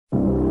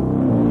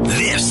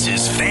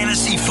is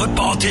Fantasy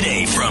Football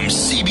Today from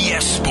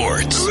CBS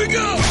Sports. Here we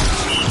go.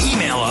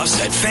 Email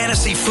us at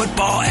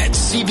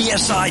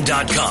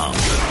fantasyfootball@cbsi.com.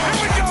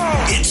 Here we go.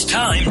 It's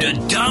time to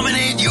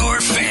dominate your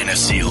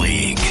fantasy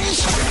league.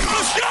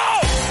 Let's go.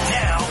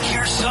 Now,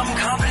 here's some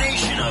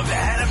combination of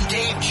Adam,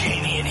 Dave,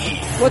 Jamie, and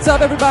Heath. What's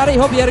up, everybody?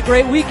 Hope you had a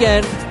great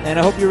weekend, and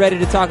I hope you're ready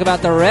to talk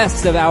about the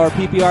rest of our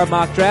PPR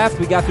mock draft.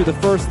 We got through the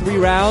first 3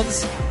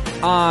 rounds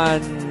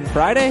on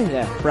Friday?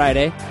 Yeah,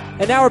 Friday.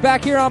 And now we're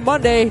back here on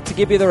Monday to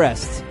give you the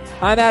rest.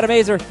 I'm Adam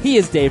Azer. He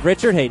is Dave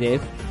Richard. Hey,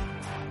 Dave.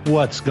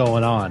 What's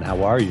going on?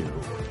 How are you?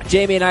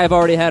 Jamie and I have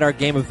already had our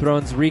Game of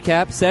Thrones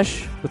recap.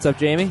 Sesh, what's up,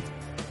 Jamie?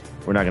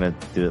 We're not going to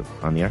do it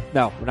on the air?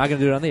 No, we're not going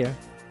to do it on the air.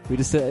 We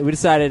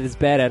decided it's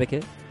bad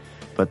etiquette.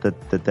 But the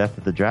death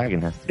of the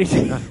dragon has to be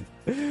done.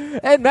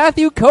 And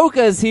Matthew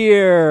Coca's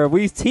here.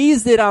 We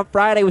teased it on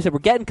Friday. We said we're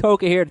getting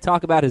Coca here to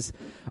talk about his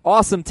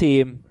awesome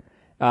team.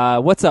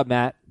 What's up,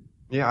 Matt?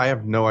 Yeah, I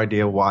have no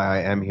idea why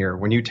I am here.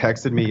 When you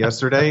texted me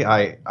yesterday,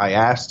 I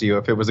asked you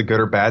if it was a good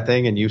or bad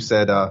thing, and you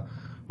said,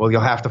 well, you'll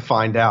have to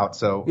find out.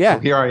 So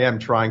here I am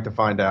trying to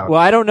find out.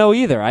 Well, I don't know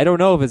either. I don't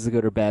know if it's a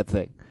good or bad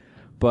thing.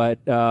 But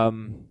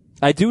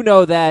I do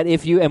know that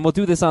if you, and we'll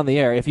do this on the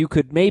air, if you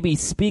could maybe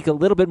speak a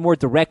little bit more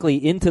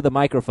directly into the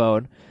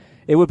microphone,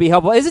 it would be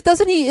helpful.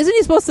 Isn't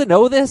he supposed to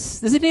know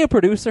this? Isn't he a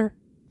producer?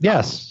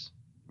 Yes.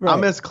 Right.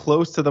 I'm as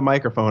close to the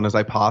microphone as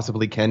I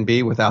possibly can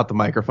be without the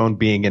microphone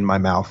being in my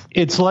mouth.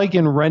 It's like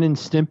in Ren and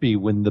Stimpy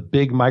when the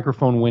big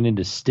microphone went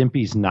into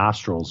Stimpy's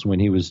nostrils when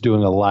he was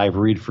doing a live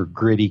read for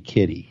Gritty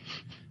Kitty.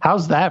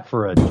 How's that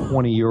for a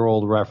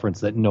 20-year-old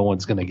reference that no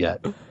one's going to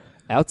get?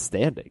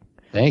 Outstanding.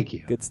 Thank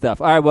you. Good stuff.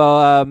 All right,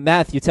 well,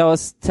 Matthew, tell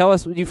us,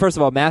 you first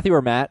of all, Matthew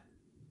or Matt?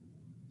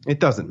 It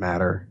doesn't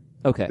matter.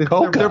 Okay.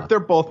 They're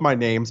both my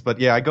names, but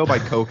yeah, I go by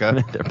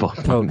Coca. They're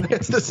both Coca.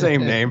 It's the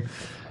same name.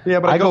 Yeah,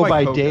 but I go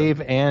by Coca.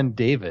 Dave and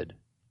David.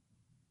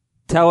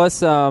 Tell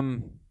us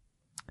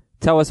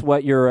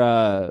what you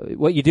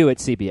do at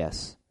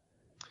CBS.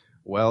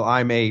 Well,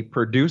 I'm a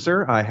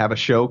producer. I have a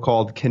show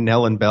called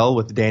Cannell and Bell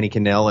with Danny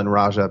Cannell and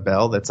Raja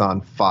Bell that's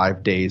on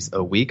 5 days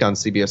a week on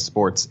CBS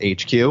Sports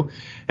HQ.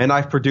 And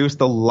I've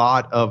produced a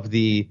lot of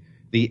the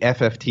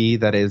FFT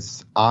that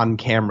is on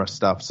camera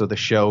stuff. So the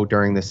show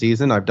during the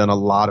season, I've done a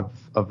lot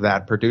of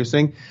that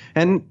producing.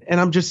 And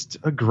I'm just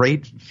a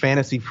great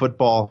fantasy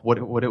football. What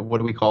do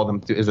we call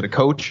them? Is it a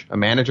coach, a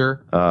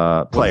manager?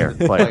 Player.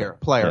 Yes.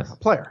 Player.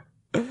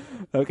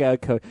 Okay,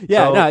 coach.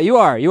 Yeah, no, you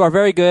are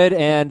very good,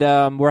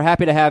 and we're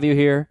happy to have you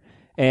here.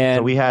 And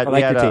so we had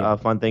a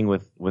fun thing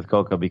with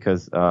Coca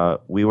because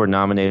we were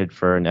nominated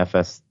for an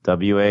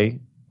FSWA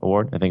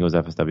award. I think it was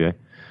FSWA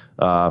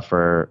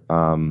for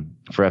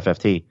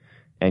FFT.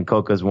 And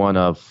Coca's one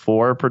of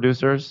 4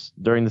 producers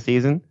during the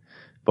season,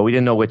 but we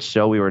didn't know which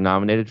show we were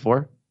nominated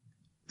for.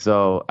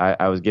 So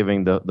I was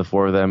giving the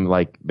 4 of them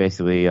like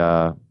basically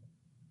the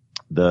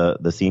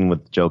scene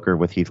with Joker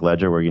with Heath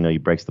Ledger where he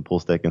breaks the pool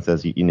stick and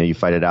says you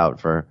fight it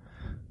out for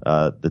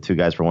the 2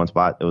 guys for one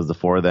spot. It was the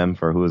 4 of them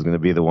for who was going to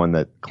be the one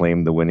that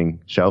claimed the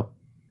winning show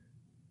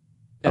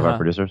of our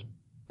producers.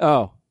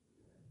 Oh.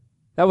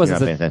 That wasn't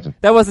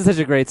such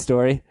a great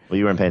story. Well,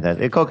 you weren't paying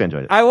attention. Coca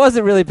enjoyed it. I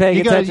wasn't really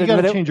paying attention. You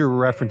got to change your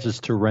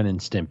references to Ren and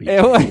Stimpy.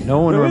 No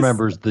one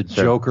remembers the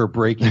Joker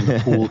breaking the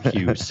pool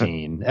cue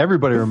scene.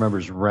 Everybody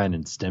remembers Ren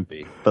and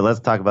Stimpy. But let's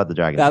talk about the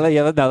Dragon.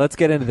 Let's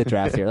get into the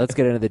draft here.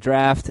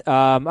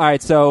 All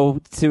right, so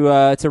to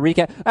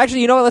recap.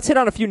 Actually, let's hit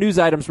on a few news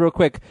items real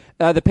quick.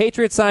 The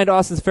Patriots signed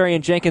Austin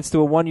Seferian-Jenkins to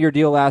a 1-year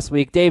deal last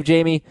week. Dave,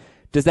 Jamie,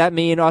 does that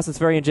mean Austin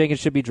Seferian-Jenkins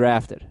should be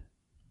drafted?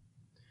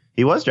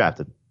 He was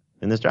drafted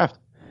in this draft.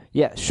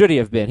 Yeah, should he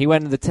have been? He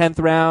went in the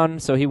 10th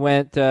round, so he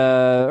went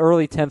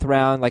early 10th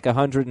round, like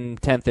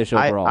 110th-ish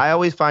overall. I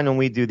always find when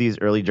we do these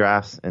early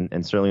drafts, and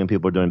certainly when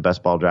people are doing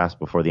best ball drafts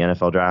before the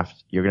NFL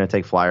draft, you're going to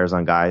take flyers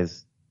on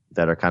guys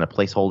that are kind of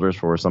placeholders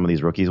for where some of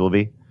these rookies will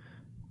be.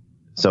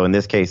 So in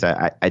this case,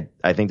 I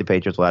think the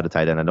Patriots will add a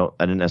tight end. I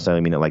didn't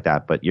necessarily mean it like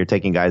that, but you're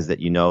taking guys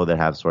that that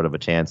have sort of a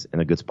chance in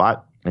a good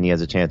spot, and he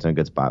has a chance in a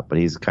good spot, but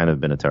he's kind of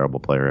been a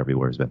terrible player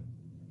everywhere he's been.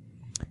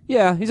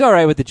 Yeah, he's all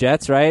right with the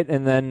Jets, right?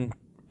 And then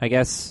I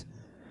guess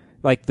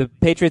like the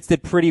Patriots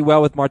did pretty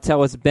well with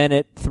Martellus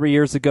Bennett 3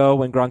 years ago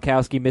when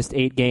Gronkowski missed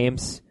 8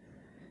 games.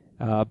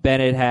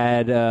 Bennett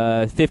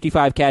had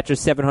 55 catches,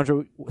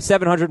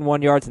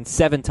 701 yards, and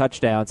 7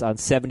 touchdowns on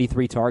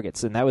 73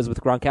 targets. And that was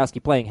with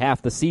Gronkowski playing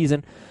half the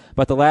season.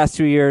 But the last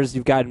 2 years,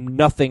 you've gotten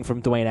nothing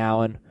from Dwayne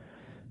Allen.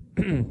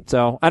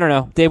 So, I don't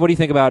know. Dave, what do you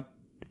think about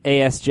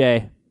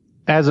ASJ?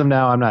 As of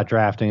now, I'm not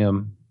drafting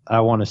him. I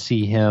want to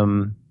see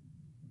him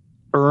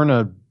earn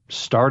a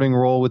starting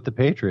role with the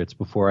Patriots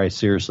before I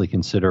seriously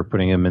consider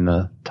putting him in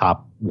the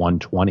top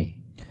 120.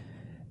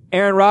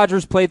 Aaron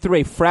Rodgers played through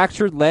a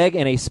fractured leg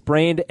and a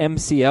sprained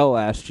MCL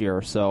last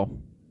year, so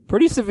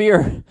pretty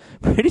severe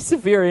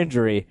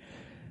injury.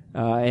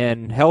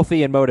 And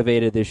healthy and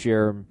motivated this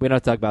year. We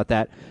don't talk about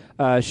that.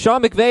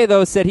 Sean McVay,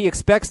 though, said he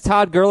expects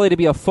Todd Gurley to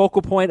be a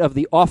focal point of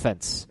the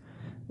offense.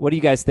 What do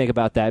you guys think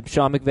about that?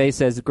 Sean McVay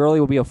says Gurley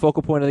will be a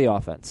focal point of the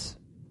offense.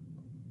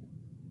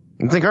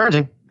 It's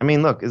encouraging. I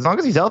mean, look, as long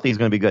as he's healthy, he's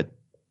going to be good.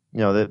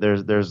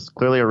 There's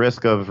clearly a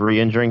risk of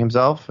re-injuring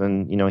himself,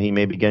 and he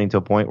may be getting to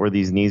a point where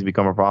these knees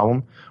become a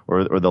problem,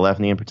 or the left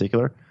knee in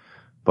particular.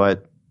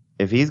 But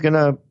if he's going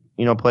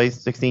to play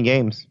 16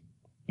 games,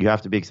 you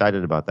have to be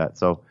excited about that.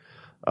 So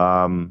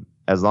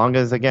as long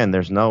as, again,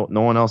 there's no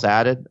one else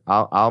added,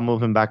 I'll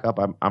move him back up.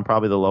 I'm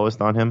probably the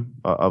lowest on him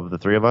of the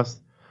three of us.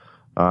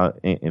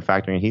 In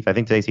factoring in Heath, I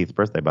think today's Heath's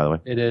birthday, by the way.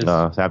 It is.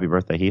 So happy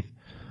birthday, Heath.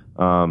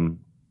 I'll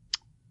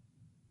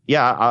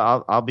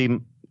be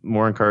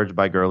more encouraged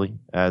by Gurley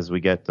as we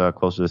get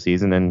closer to the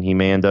season, and he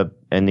may end up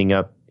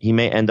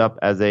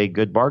as a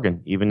good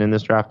bargain even in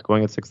this draft,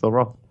 going at 6th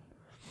overall.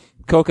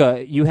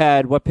 Coca,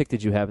 what pick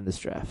did you have in this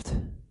draft?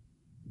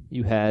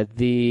 You had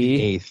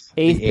the eighth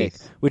pick.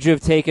 Would you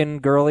have taken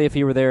Gurley if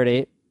he were there at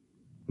 8?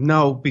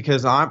 No,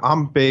 because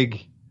I'm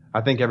big.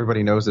 I think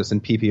everybody knows this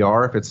in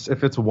PPR.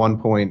 If it's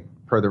 1 point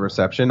per the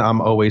reception,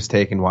 I'm always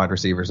taking wide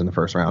receivers in the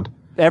first round.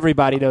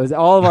 Everybody knows.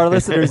 All of our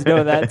listeners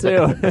know that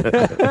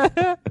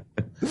too.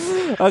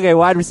 Okay,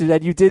 wide receiver.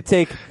 You did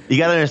take. You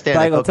got to understand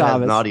Michael that Coca has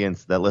Thomas. an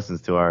audience that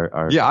listens to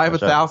our. Yeah, I have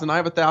show. 1,000. I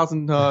have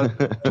 1,000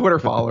 Twitter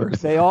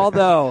followers. They all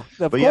know.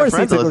 Of But you have course,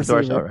 friends he that took listen to our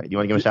receiver. show, right? You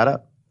want to give him a shout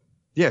out?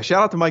 Yeah,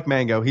 shout out to Mike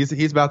Mango.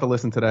 He's about to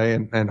listen today,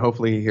 and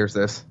hopefully he hears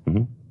this.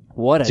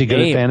 What a Is he name!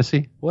 good at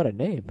fantasy? What a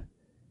name!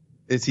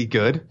 Is he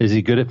good? Is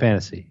he good at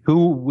fantasy?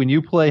 When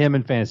you play him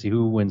in fantasy,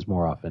 who wins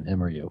more often,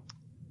 him or you?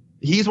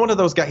 He's one of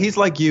those guys. He's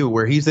like you,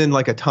 where he's in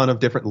like a ton of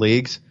different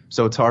leagues,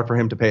 so it's hard for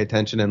him to pay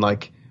attention in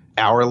like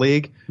our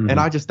league. And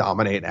I just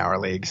dominate in our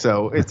league,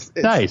 so it's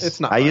Nice. It's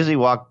not. I fun. usually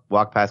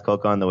walk past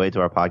Coca on the way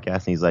to our podcast,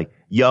 and he's like,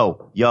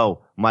 "Yo,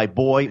 my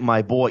boy,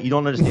 you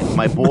don't understand,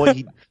 my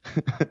boy."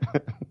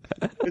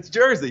 It's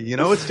Jersey,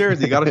 it's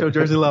Jersey. You got to show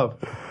Jersey love.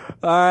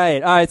 All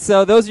right.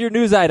 So those are your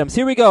news items.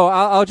 Here we go.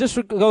 I'll just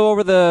go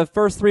over the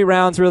first 3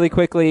 rounds really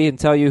quickly and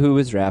tell you who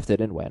was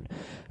drafted and when.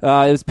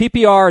 It was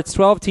PPR. It's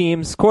 12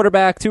 teams: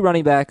 quarterback, 2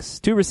 running backs,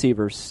 2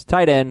 receivers,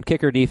 tight end,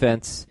 kicker,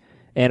 defense,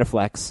 and a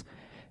flex.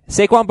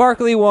 Saquon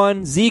Barkley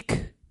won.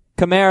 Zeke,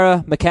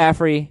 Kamara,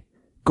 McCaffrey,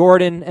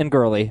 Gordon, and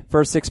Gurley.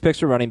 First 6 picks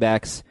for running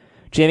backs.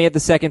 Jamie had the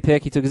 2nd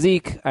pick. He took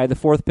Zeke. I had the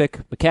 4th pick,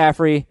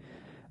 McCaffrey.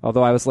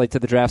 Although I was late to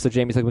the draft, so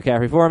Jamie took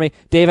McCaffrey for me.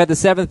 Dave had the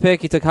 7th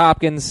pick. He took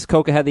Hopkins.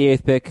 Coca had the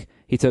 8th pick.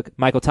 He took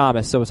Michael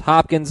Thomas. So it was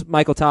Hopkins,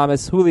 Michael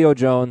Thomas, Julio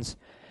Jones,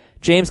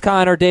 James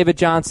Conner, David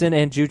Johnson,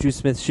 and Juju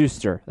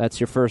Smith-Schuster. That's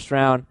your first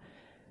round.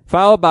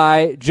 Followed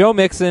by Joe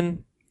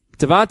Mixon,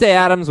 Devontae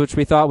Adams, which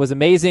we thought was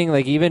amazing.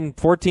 Like even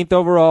 14th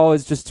overall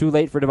is just too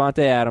late for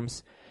Devontae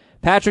Adams.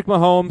 Patrick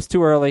Mahomes,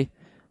 too early.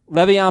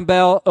 Le'Veon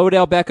Bell,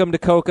 Odell Beckham to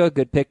Coca.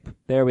 Good pick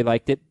there. We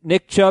liked it.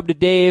 Nick Chubb to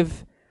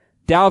Dave.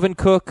 Dalvin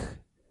Cook.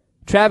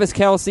 Travis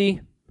Kelce,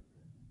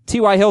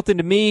 T.Y. Hilton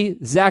to me,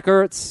 Zach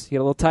Ertz, you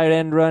got a little tight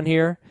end run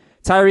here.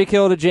 Tyreek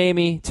Hill to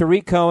Jamie,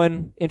 Tariq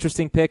Cohen,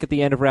 interesting pick at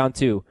the end of round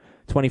 2,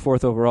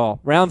 24th overall.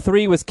 Round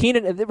 3 was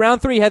Keenan.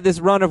 Round 3 had this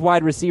run of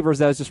wide receivers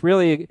that was just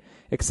really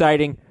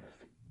exciting.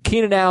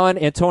 Keenan Allen,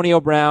 Antonio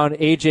Brown,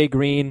 A.J.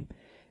 Green,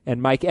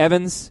 and Mike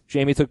Evans.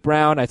 Jamie took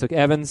Brown, I took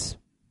Evans.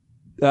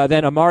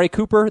 Then Amari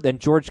Cooper, then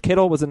George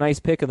Kittle was a nice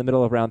pick in the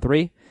middle of round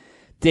 3.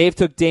 Dave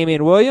took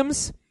Damian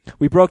Williams.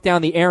 We broke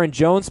down the Aaron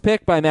Jones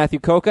pick by Matthew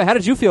Coca. How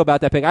did you feel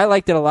about that pick? I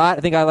liked it a lot.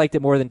 I think I liked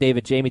it more than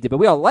David Jamie did, but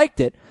we all liked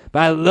it.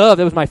 But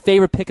it was my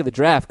favorite pick of the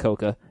draft,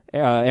 Coca.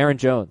 Aaron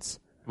Jones.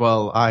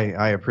 Well,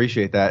 I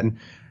appreciate that. And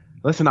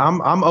listen,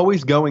 I'm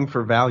always going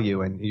for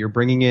value, and you're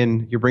bringing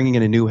in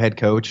a new head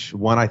coach.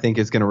 One I think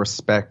is going to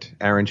respect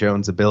Aaron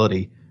Jones'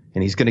 ability,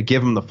 and he's going to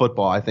give him the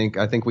football. I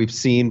think we've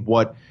seen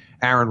what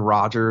Aaron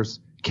Rodgers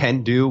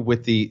can do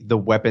with the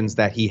weapons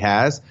that he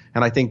has,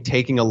 and I think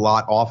taking a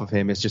lot off of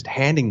him is just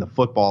handing the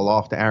football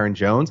off to Aaron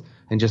Jones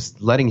and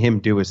just letting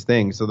him do his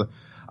thing. So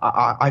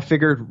I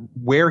figured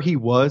where he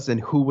was and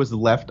who was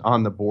left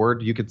on the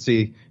board, you could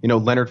see,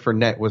 Leonard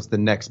Fournette was the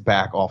next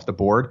back off the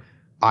board.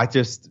 I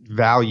just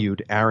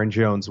valued Aaron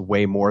Jones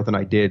way more than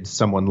I did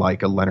someone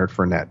like a Leonard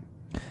Fournette.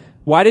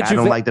 Why did I you?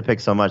 don't like the pick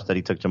so much that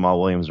he took Jamal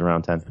Williams in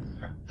round 10.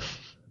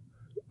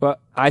 Well,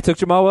 I took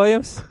Jamal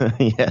Williams.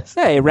 Yes.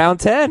 Hey,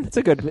 round 10. That's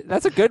a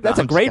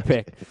great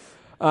pick.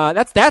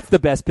 That's the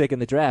best pick in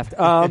the draft.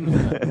 I'm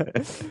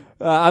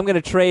going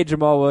to trade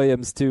Jamal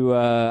Williams to.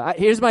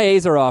 Here's my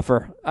Azer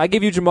offer. I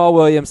give you Jamal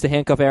Williams to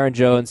handcuff Aaron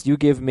Jones. You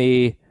give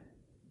me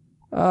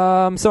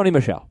Sony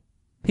Michel.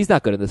 He's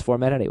not good in this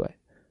format anyway.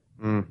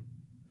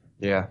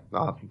 Yeah,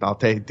 I'll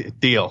take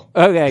deal.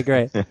 Okay,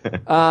 great.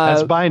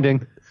 That's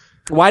binding.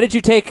 Why did you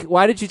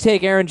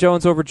take Aaron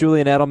Jones over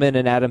Julian Edelman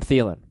and Adam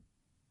Thielen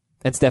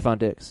and Stephon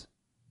Diggs?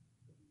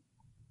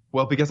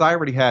 Well, because I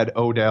already had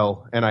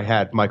Odell and I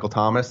had Michael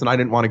Thomas, and I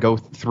didn't want to go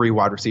 3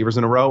 wide receivers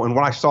in a row. And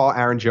when I saw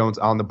Aaron Jones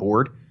on the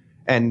board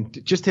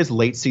and just his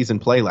late season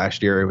play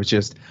last year, it was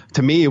just,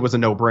 to me, it was a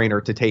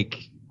no-brainer to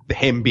take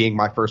him being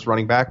my first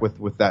running back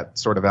with that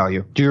sort of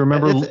value. Do you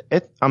remember?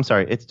 I'm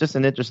sorry. It's just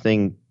an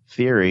interesting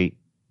theory,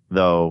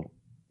 though,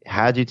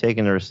 had you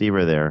taken a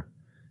receiver there,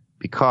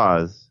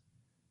 because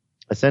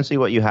essentially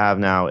what you have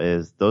now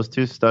is those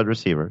 2 stud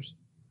receivers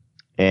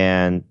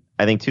and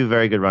I think 2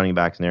 very good running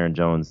backs in Aaron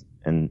Jones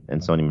and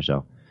Sony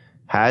Michel.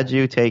 Had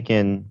you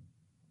taken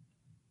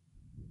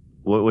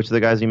which of the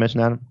guys you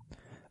mentioned, Adam?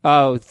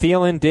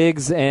 Thielen,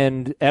 Diggs,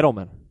 and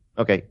Edelman.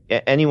 Okay,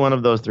 any one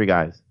of those three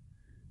guys.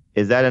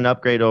 Is that an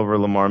upgrade over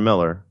Lamar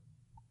Miller,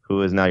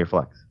 who is now your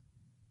flex?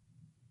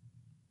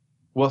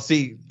 Well,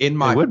 see, it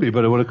would be,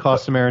 but it would have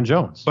cost him Aaron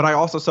Jones. But I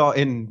also saw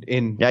in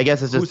yeah, I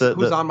guess it's just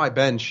who's on my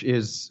bench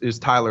is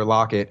Tyler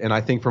Lockett, and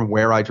I think from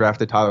where I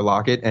drafted Tyler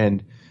Lockett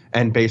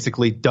and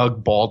basically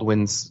Doug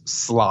Baldwin's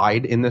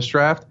slide in this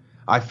draft,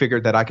 I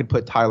figured that I could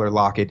put Tyler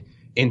Lockett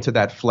into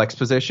that flex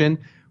position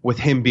with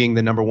him being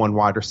the number one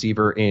wide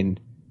receiver in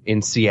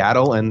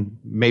Seattle, and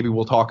maybe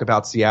we'll talk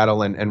about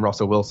Seattle and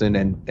Russell Wilson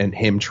and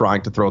him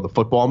trying to throw the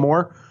football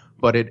more.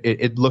 But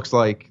it looks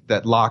like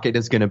that Lockett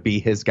is going to be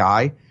his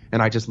guy,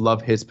 and I just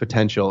love his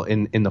potential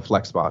in the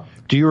flex spot.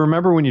 Do you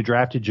remember when you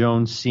drafted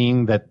Jones,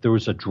 seeing that there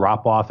was a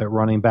drop-off at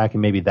running back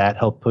and maybe that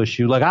helped push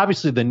you? Like,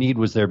 obviously the need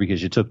was there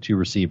because you took two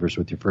receivers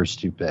with your first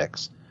two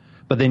picks.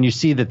 But then you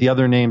see that the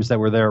other names that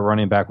were there at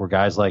running back were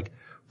guys like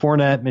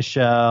Fournette,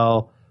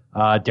 Michel,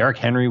 Derrick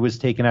Henry was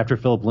taken after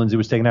Philip Lindsay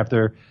was taken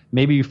after.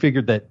 Maybe you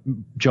figured that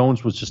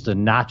Jones was just a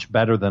notch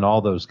better than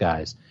all those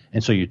guys,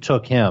 and so you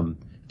took him,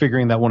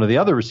 figuring that one of the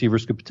other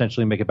receivers could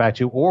potentially make it back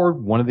to you, or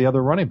one of the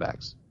other running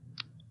backs.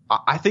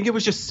 I think it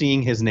was just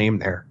seeing his name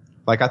there.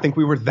 Like, I think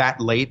we were that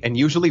late, and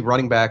usually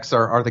running backs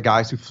are the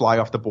guys who fly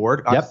off the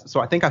board. Yep. So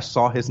I think I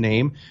saw his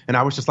name, and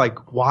I was just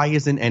like, why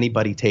isn't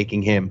anybody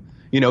taking him?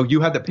 You know,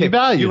 you had the pick.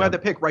 You had the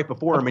pick right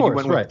before him, and you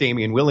went with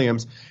Damian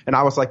Williams, and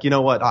I was like, you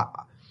know what?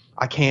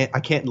 I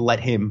can't let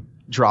him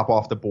drop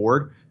off the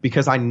board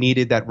because I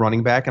needed that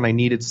running back, and I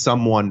needed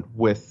someone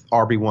with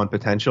RB1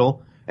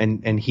 potential,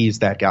 and he's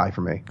that guy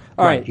for me.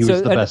 All right, he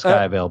was the best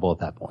guy available at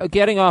that point.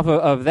 Getting off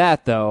of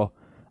that, though,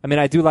 I mean,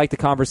 I do like the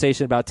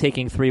conversation about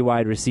taking three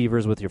wide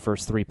receivers with your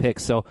first three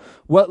picks. So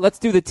let's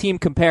do the team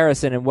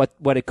comparison and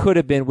what it could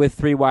have been with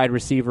three wide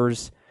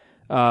receivers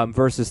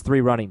versus three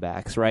running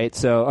backs, right?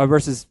 So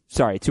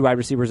two wide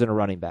receivers and a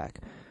running back.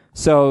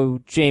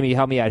 So, Jamie,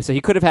 help me out. So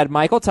he could have had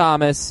Michael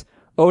Thomas,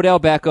 Odell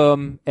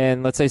Beckham,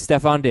 and let's say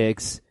Stephon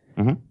Diggs,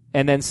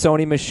 and then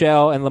Sony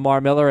Michel and Lamar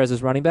Miller as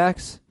his running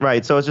backs?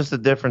 Right, so it's just a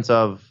difference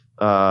of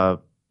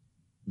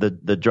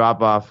the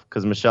drop-off,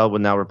 because Michel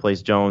would now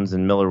replace Jones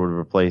and Miller would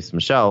replace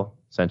Michel,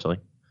 essentially,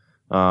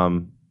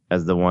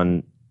 as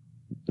the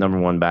number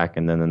one back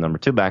and then the number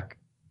two back.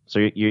 So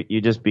you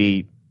just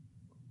be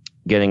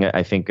getting,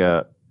 I think,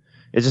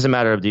 it's just a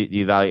matter of do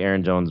you value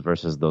Aaron Jones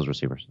versus those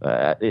receivers.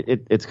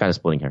 It's kind of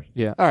splitting hairs.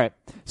 Yeah. All right.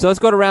 So let's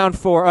go to round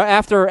four.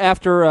 After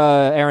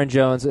Aaron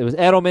Jones, it was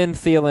Edelman,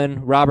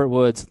 Thielen, Robert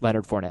Woods,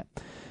 Leonard Fournette.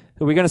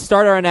 So we're going to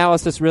start our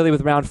analysis really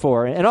with round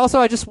four. And also,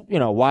 I just,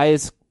 why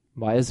is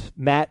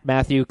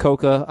Matthew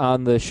Coca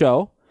on the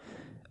show?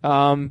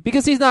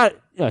 Because he's not,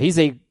 he's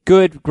a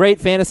great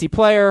fantasy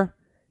player.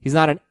 He's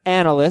not an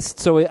analyst,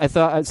 so I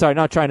thought. Sorry,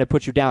 not trying to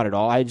put you down at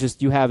all.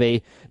 You have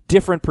a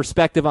different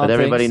perspective on things.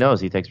 But everybody knows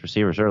he takes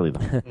receivers early,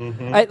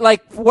 though.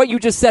 Like what you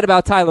just said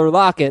about Tyler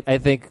Lockett, I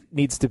think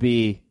needs to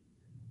be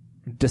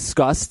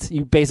discussed.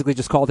 You basically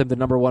just called him the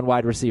number one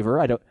wide receiver.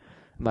 I'm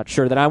not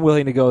sure that I'm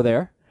willing to go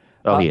there.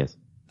 Oh, he is.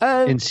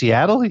 In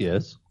Seattle, he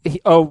is.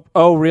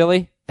 Oh,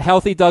 really?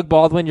 Healthy Doug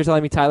Baldwin? You're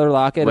telling me Tyler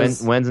Lockett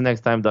is... When's the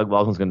next time Doug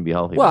Baldwin's going to be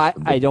healthy? Well,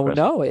 I don't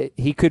know.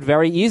 He could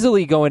very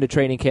easily go into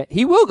training camp.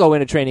 He will go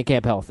into training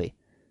camp healthy.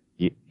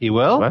 He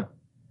will? What?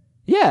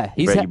 Yeah.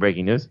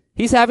 Breaking news?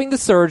 He's having the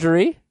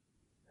surgery.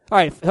 All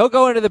right, he'll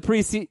go into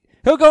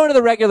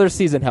the regular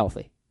season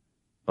healthy.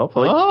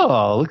 Hopefully.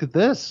 Oh, look at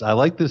this. I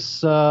like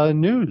this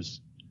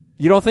news.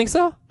 You don't think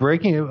so?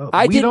 Breaking.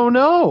 We don't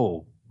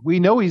know.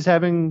 We know he's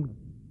having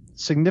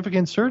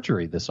significant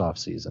surgery this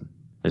offseason.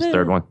 His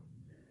third one.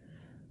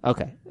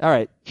 Okay. All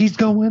right. He's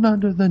going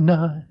under the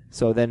knife.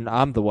 So then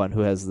I'm the one who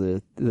has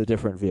the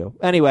different view.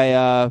 Anyway,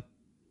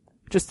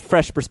 just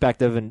fresh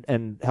perspective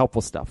and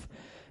helpful stuff.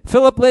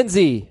 Philip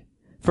Lindsay,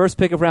 first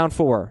pick of round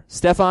 4.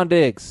 Stephon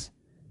Diggs,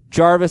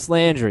 Jarvis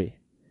Landry,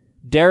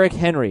 Derrick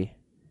Henry,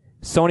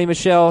 Sony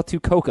Michel to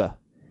Coca,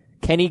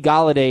 Kenny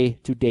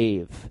Golladay to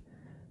Dave.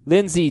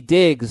 Lindsay,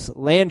 Diggs,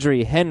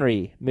 Landry,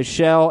 Henry,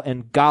 Michel,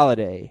 and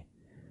Golladay.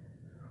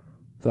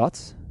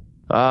 Thoughts?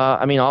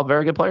 All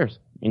very good players.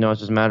 It's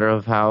just a matter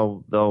of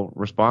how they'll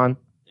respond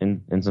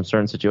in some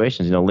certain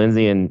situations.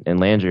 Lindsay and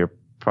Landry are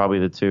probably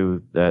the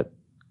two that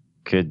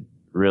could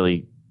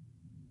really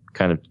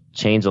kind of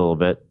change a little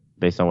bit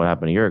based on what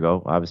happened a year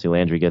ago. Obviously,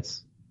 Landry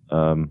gets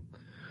a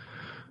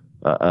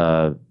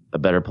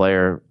better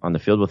player on the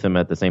field with him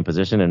at the same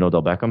position in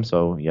Odell Beckham,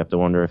 so you have to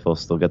wonder if he'll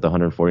still get the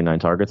 149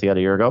 targets he had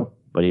a year ago.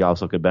 But he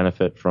also could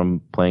benefit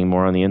from playing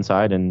more on the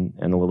inside and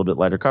a little bit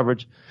lighter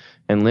coverage.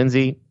 And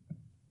Lindsay,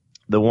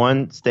 the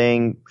one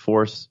staying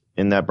force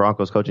in that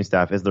Broncos coaching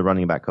staff is the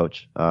running back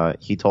coach.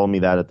 He told me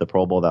that at the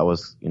Pro Bowl, that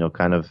was,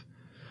 kind of,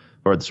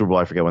 or the Super Bowl,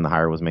 I forget when the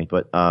hire was made,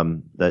 but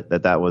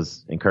that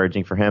was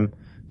encouraging for him.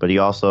 But he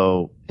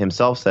also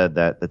himself said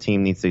that the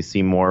team needs to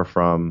see more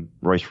from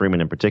Royce Freeman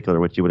in particular,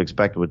 which you would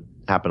expect would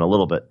happen a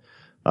little bit,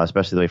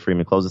 especially the way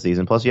Freeman closed the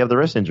season. Plus, you have the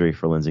wrist injury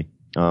for Lindsay.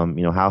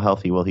 How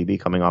healthy will he be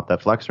coming off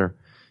that flexor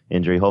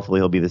injury. Hopefully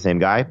he'll be the same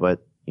guy,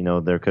 but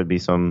there could be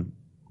some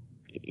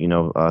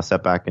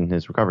setback in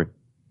his recovery.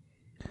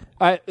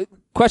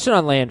 Question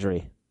on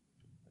Landry.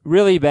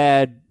 Really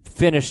bad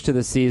finish to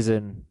the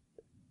season.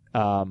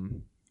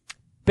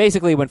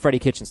 Basically when Freddie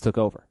Kitchens took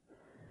over.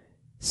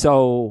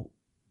 So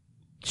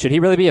should he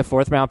really be a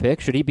 4th round pick?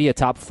 Should he be a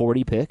top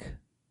 40 pick?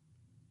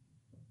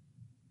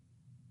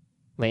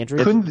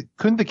 Landry?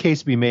 Couldn't the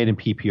case be made in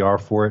PPR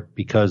for it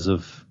because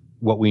of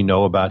what we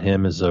know about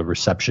him as a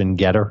reception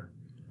getter?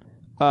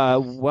 He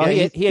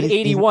had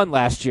 81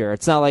 last year.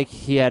 It's not like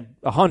he had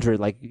 100,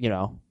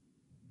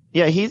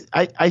 Yeah,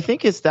 I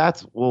think his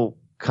stats will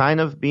kind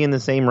of be in the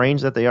same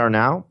range that they are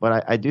now,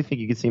 but I do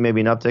think you could see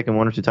maybe an uptick in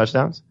 1 or 2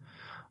 touchdowns.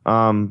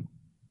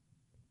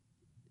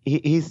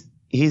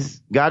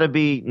 He's got to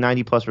be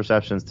 90-plus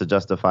receptions to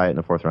justify it in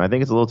the 4th round. I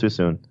think it's a little too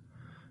soon,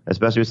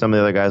 especially with some of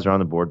the other guys around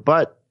the board.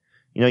 But,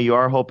 you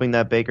are hoping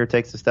that Baker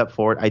takes a step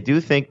forward. I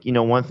do think,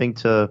 one thing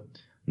to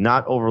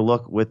not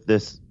overlook with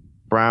this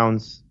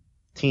Browns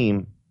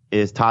team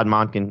is Todd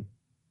Monken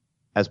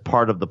as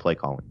part of the play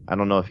calling. I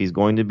don't know if he's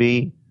going to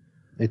be.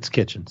 It's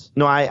Kitchens.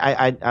 No,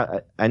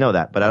 I know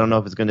that, but I don't know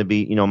if it's going to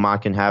be,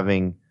 Monken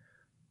having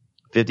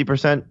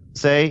 50%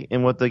 say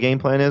in what the game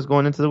plan is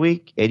going into the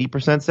week,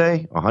 80%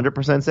 say,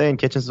 100% say, and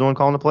Kitchens is the one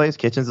calling the plays.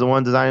 Kitchens is the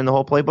one designing the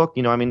whole playbook.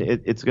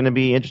 It's going to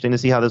be interesting to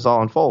see how this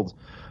all unfolds.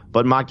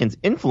 But Monken's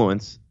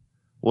influence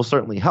will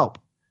certainly help,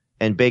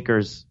 and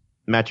Baker's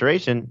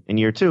maturation in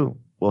year 2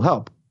 will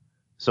help.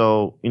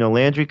 So,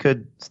 Landry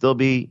could still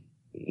be,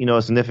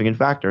 a significant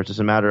factor. It's just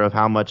a matter of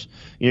how much,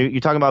 you're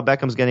talking about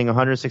Beckham's getting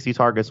 160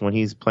 targets when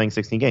he's playing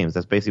 16 games.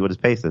 That's basically what his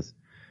pace is.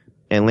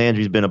 And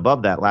Landry's been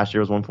above that. Last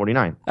year was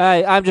 149.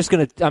 I'm just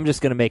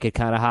gonna make it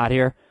kind of hot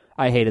here.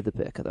 I hated the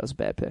pick. That was a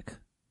bad pick.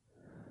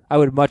 I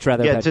would much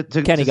rather have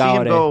Kenny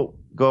Golladay. See him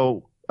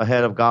go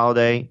ahead of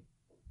Golladay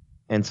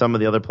and some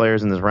of the other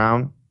players in this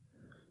round.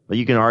 But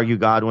you can argue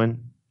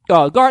Godwin.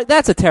 Oh,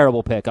 that's a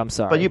terrible pick. I'm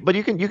sorry. But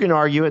you can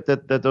argue it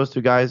that those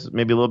 2 guys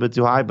maybe a little bit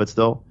too high, but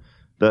still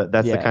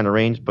that's the kind of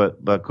range.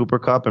 But Cooper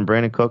Kupp and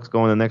Brandon Cooks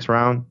going the next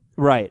round.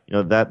 Right.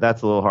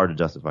 That's a little hard to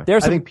justify. I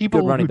think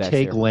people who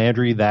take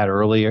Landry that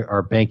early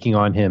are banking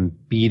on him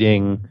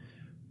beating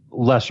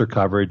lesser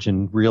coverage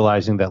and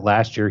realizing that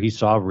last year he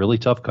saw really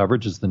tough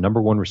coverage as the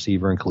number 1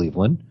 receiver in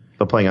Cleveland.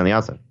 But playing on the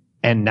outside.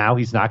 And now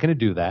he's not going to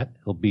do that.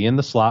 He'll be in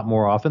the slot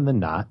more often than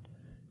not.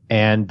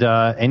 And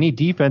any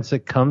defense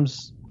that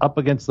comes up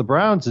against the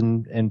Browns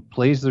and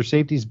plays their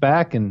safeties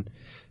back and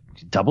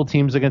double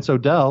teams against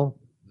Odell,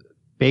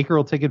 Baker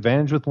will take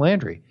advantage with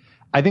Landry.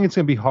 I think it's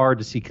going to be hard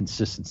to see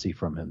consistency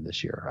from him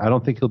this year. I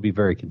don't think he'll be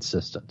very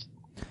consistent.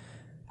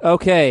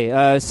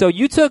 Okay, so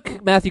you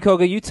took, Matthew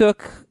Koga, you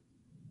took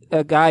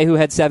a guy who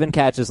had 7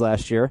 catches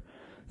last year.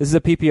 This is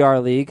a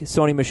PPR league,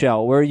 Sony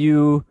Michel. Were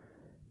you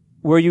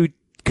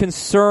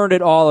concerned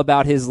at all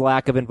about his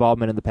lack of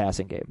involvement in the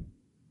passing game?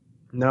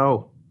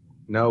 No,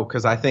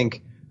 because I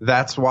think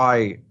that's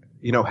why,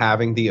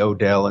 having the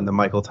Odell and the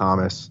Michael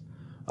Thomas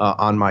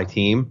on my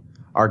team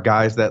are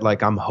guys that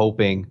I'm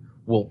hoping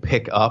will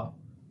pick up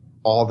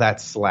all that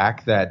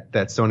slack that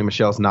Sony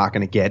Michel's not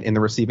going to get in the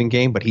receiving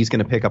game, but he's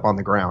going to pick up on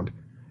the ground.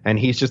 And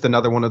he's just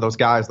another one of those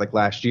guys like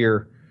last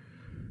year.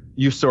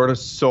 You sort of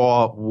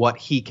saw what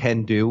he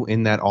can do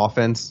in that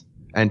offense,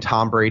 and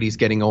Tom Brady's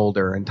getting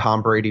older, and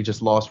Tom Brady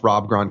just lost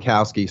Rob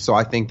Gronkowski. So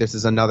I think this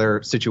is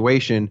another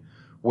situation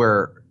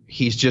where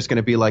he's just going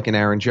to be like an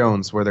Aaron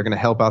Jones, where they're going to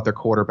help out their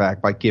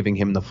quarterback by giving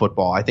him the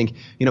football. I think,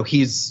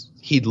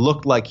 he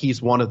looked like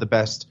he's one of the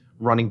best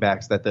running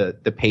backs that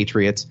the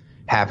Patriots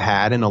have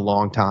had in a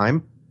long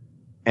time.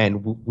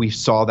 And we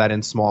saw that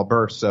in small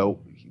bursts. So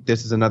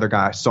this is another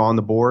guy I saw on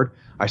the board.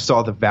 I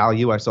saw the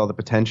value. I saw the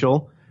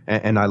potential,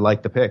 and I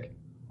like the pick.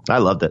 I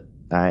loved it.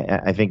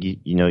 I think,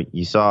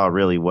 you saw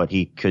really what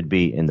he could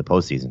be in the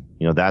postseason.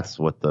 That's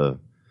what the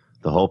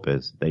hope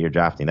is, that you're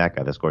drafting that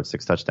guy that scored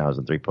 6 touchdowns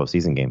in 3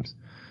 postseason games.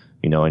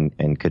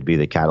 And could be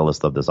the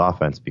catalyst of this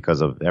offense because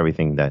of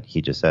everything that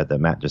he just said, that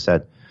Matt just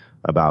said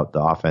about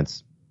the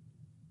offense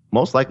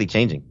most likely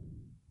changing.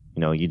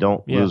 You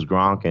don't lose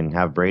Gronk and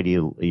have Brady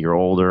a year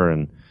older.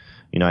 And,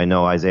 I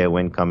know Isaiah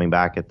Wynn coming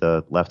back at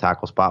the left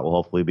tackle spot will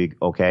hopefully be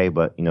okay,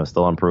 but,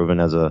 still unproven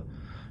as a,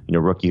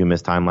 rookie who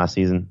missed time last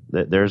season.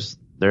 There's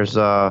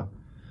the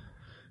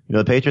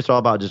Patriots are all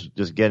about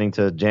just getting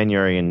to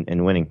January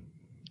and winning.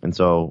 And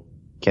so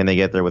can they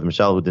get there with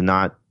Michel, who did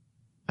not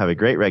have a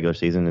great regular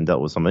season and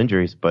dealt with some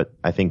injuries, but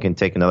I think can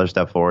take another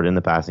step forward in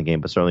the passing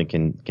game, but certainly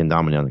can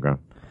dominate on the ground.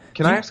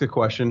 Can I ask a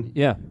question?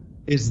 Yeah.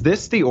 Is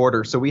this the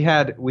order? So we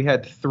had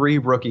 3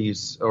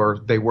 rookies, or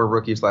they were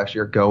rookies last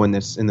year, go in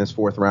this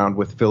 4th round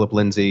with Phillip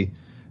Lindsay,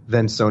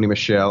 then Sony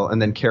Michel,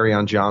 and then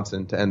Kerryon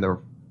Johnson to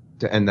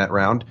end that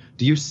round.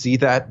 Do you see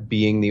that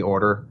being the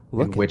order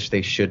in which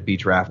they should be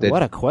drafted?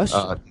 What a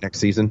question. Next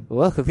season.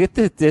 Look at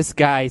this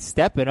guy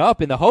stepping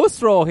up in the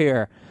host role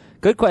here.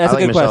 Good question. That's I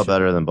like a good Michel question.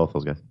 better than both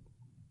those guys.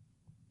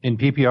 In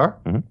PPR?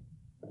 Mm-hmm.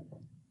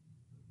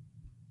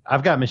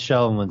 I've got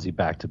Michel and Lindsay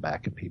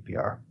back-to-back in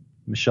PPR.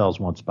 Michel's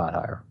 1 spot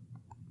higher.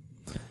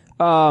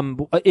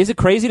 Is it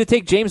crazy to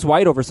take James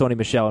White over Sony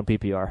Michel in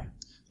PPR?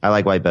 I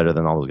like White better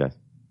than all those guys.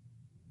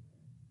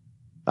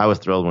 I was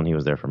thrilled when he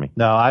was there for me.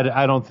 No,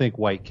 I don't think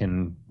White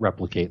can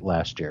replicate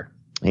last year.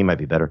 He might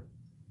be better.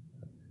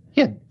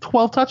 He had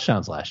 12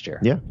 touchdowns last year.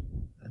 Yeah.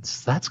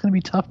 That's going to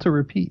be tough to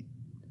repeat.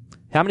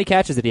 How many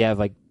catches did he have?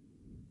 Like,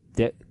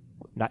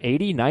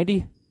 80,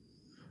 90?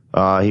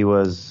 He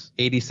was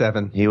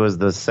 87. He was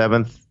the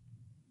 7th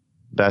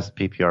best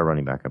PPR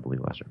running back, I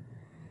believe, last year.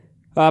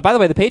 By the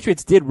way, the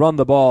Patriots did run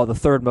the ball the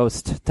third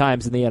most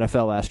times in the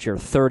NFL last year,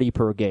 30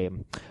 per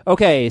game.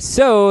 Okay,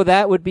 so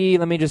that would be,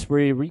 let me just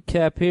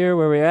recap here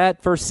where we're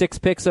at. First 6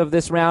 picks of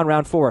this round,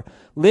 round 4.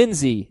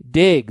 Lindsey,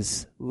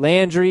 Diggs,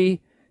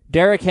 Landry,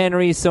 Derrick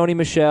Henry, Sony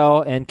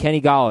Michel, and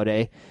Kenny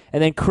Golladay.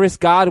 And then Chris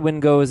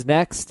Godwin goes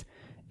next.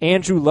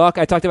 Andrew Luck.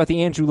 I talked about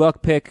the Andrew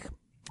Luck pick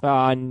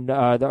on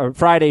the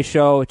Friday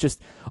show.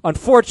 Just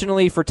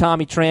unfortunately for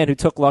Tommy Tran, who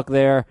took Luck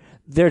there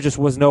just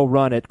was no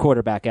run at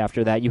quarterback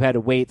after that. You had to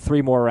wait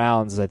 3 more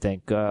rounds, I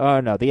think.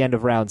 The end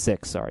of round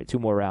 6. Sorry, 2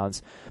 more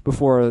rounds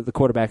before the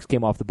quarterbacks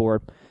came off the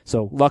board.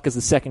 So Luck as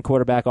the second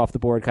quarterback off the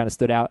board kind of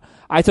stood out.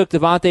 I took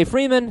Devontae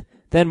Freeman,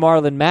 then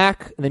Marlon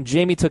Mack, and then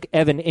Jamie took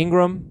Evan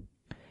Ingram,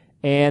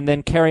 and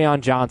then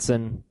Kerryon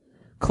Johnson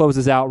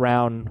closes out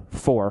round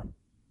 4.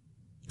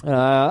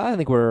 I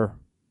think we're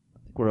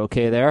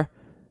okay there.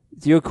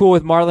 You cool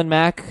with Marlon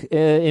Mack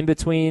in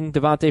between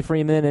Devontae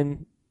Freeman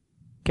and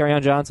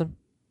Kerryon Johnson?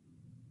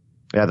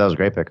 Yeah, that was a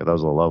great pick. That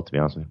was a little low, to be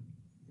honest with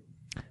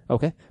you.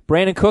 Okay.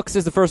 Brandon Cooks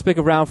is the first pick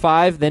of round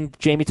 5. Then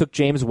Jamie took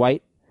James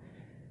White.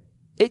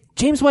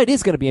 James White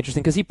is going to be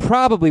interesting because he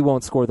probably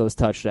won't score those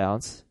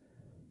touchdowns.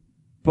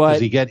 But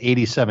does he get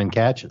 87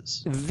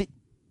 catches? In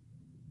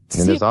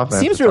this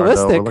offense, seems it's hard to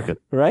realistic, overlook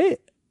it. right?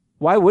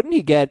 Why wouldn't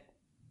he get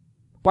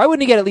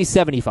at least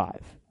 75?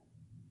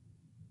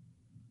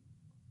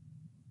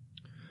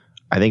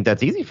 I think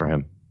that's easy for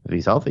him if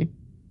he's healthy.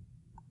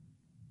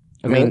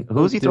 I Okay, mean,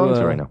 who's he throwing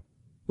to right now?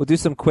 We'll do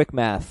some quick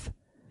math.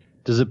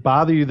 Does it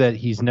bother you that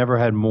he's never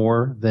had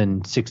more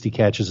than 60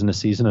 catches in a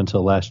season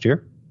until last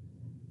year?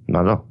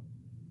 Not at all.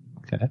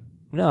 Okay.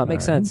 No, it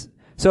makes sense.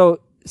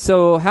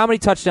 So how many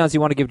touchdowns do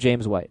you want to give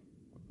James White?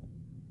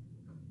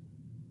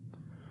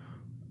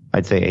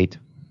 I'd say 8.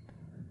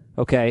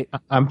 Okay.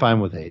 I'm fine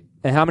with 8.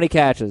 And how many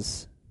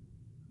catches?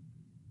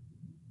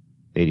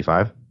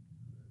 85.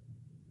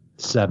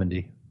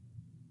 70.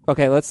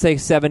 Okay, let's say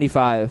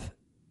 75.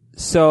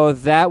 So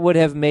that would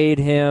have made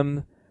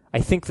him, I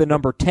think, the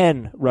number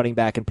 10 running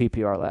back in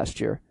PPR last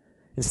year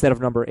instead of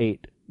number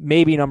 8.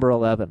 Maybe number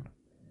 11.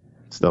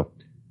 Still.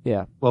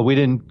 Yeah. Well, we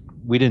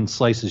didn't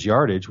slice his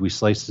yardage. We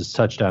sliced his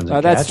touchdowns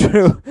and That's catches.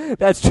 true.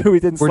 That's true. We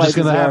didn't We're slice just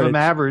going to his have yardage. him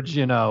average,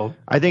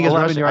 I think his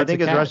 11 yards a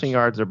catch. rushing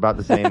yards are about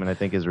the same, and I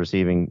think his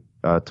receiving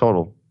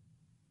total,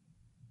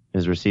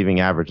 his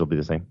receiving average will be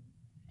the same.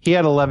 He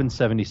had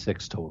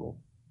 1176 total.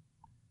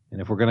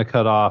 And if we're going to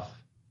cut off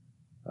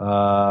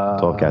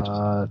 12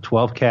 catches.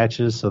 12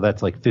 catches, so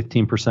that's like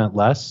 15%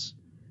 less.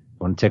 You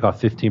want to take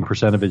off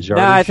 15% of his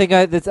yardage? No, I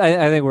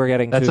think we're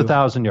getting that's to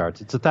 1,000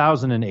 yards. It's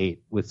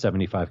 1,008 with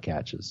 75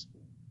 catches.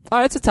 All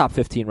right, it's a top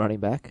 15 running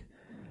back.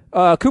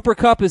 Cooper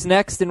Kupp is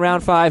next in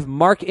round 5.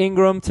 Mark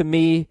Ingram to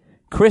me,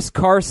 Chris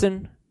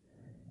Carson,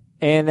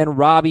 and then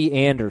Robbie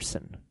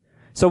Anderson.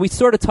 So we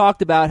sort of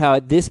talked about how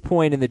at this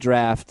point in the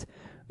draft,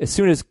 as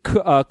soon as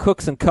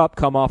Cooks and Kupp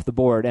come off the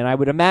board, and I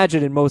would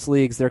imagine in most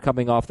leagues they're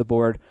coming off the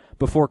board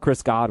before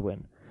Chris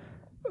Godwin.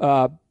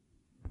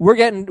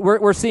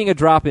 We're seeing a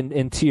drop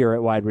in tier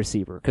at wide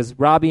receiver because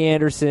Robbie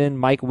Anderson,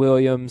 Mike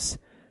Williams,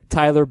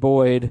 Tyler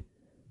Boyd,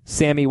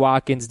 Sammy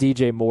Watkins,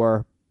 DJ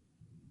Moore,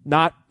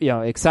 not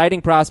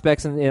exciting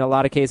prospects in a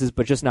lot of cases,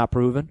 but just not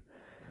proven.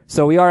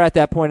 So we are at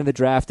that point in the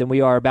draft, and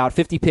we are about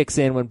 50 picks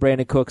in when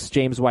Brandon Cooks,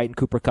 James White, and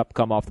Cooper Kupp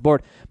come off the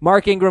board.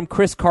 Mark Ingram,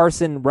 Chris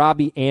Carson,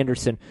 Robbie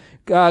Anderson.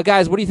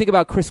 Guys, what do you think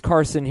about Chris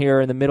Carson here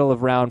in the middle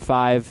of round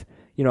 5,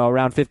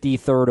 around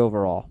 53rd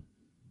overall?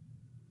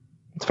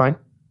 It's fine.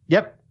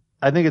 Yep.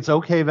 I think it's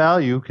okay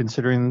value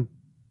considering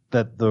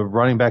that the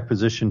running back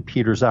position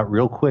peters out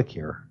real quick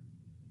here.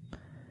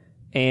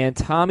 And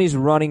Tommy's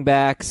running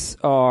backs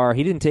are,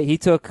 he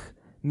took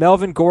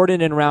Melvin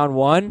Gordon in round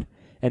 1,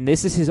 and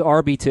this is his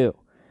RB2.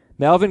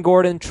 Melvin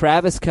Gordon,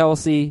 Travis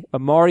Kelce,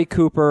 Amari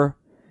Cooper,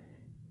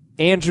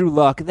 Andrew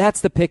Luck.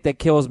 That's the pick that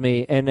kills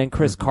me, and then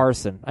Chris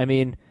Carson. I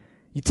mean,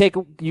 you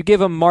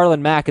give him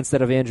Marlon Mack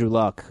instead of Andrew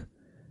Luck,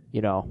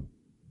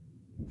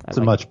 It's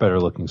a much better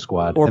looking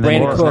squad. Or and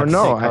then Brandon Cooks.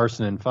 take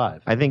Carson in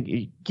 5. I think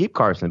you keep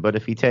Carson, but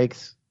if he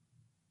takes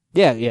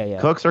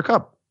Yeah. Cooks or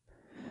Kupp.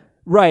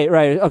 Right.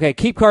 Okay,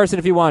 keep Carson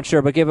if you want,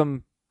 sure, but give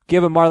him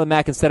Marlon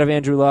Mack instead of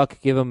Andrew Luck.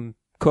 Give him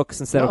Cooks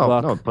instead of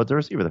Luck. No, put the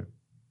receiver there.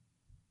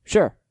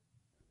 Sure.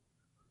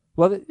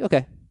 Well,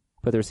 okay.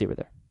 Put the receiver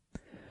there.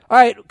 All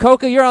right,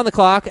 Coca, you're on the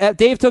clock.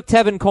 Dave took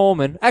Tevin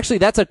Coleman. Actually,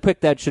 that's a pick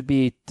that should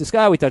be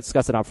discussed. We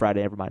discussed it on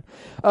Friday. Never mind.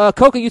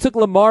 Coca, you took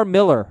Lamar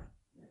Miller.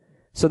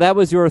 So that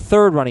was your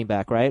 3rd running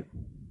back, right?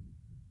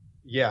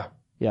 Yeah.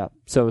 Yeah.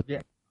 So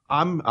Yeah.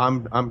 I'm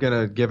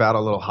gonna give out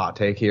a little hot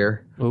take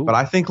here, Ooh. but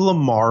I think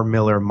Lamar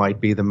Miller might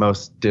be the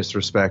most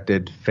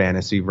disrespected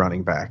fantasy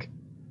running back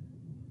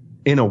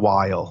in a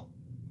while.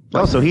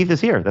 Oh, so Heath is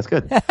here. That's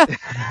good.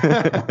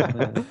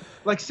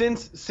 Like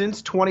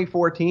since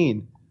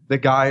 2014, the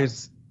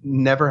guy's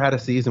never had a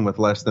season with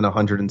less than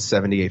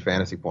 178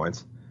 fantasy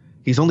points.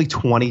 He's only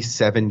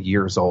 27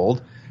 years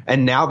old,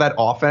 and now that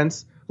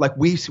offense, like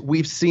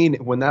we've seen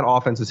when that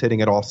offense is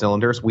hitting at all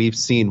cylinders, we've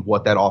seen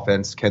what that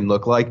offense can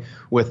look like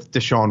with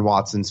Deshaun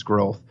Watson's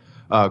growth,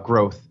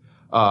 with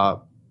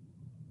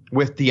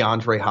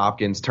DeAndre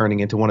Hopkins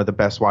turning into one of the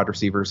best wide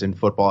receivers in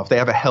football. If they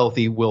have a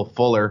healthy Will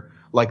Fuller,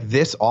 like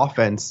this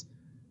offense,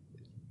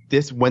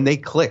 when they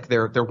click,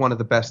 they're one of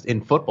the best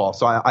in football.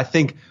 So I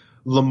think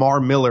Lamar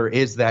Miller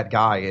is that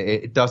guy.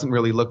 It doesn't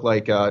really look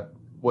like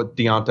what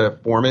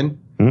Deonta Foreman.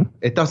 Mm-hmm.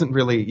 It doesn't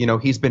really,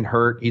 he's been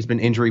hurt. He's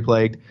been injury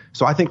plagued.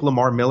 So I think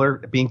Lamar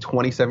Miller, being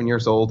 27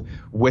 years old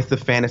with the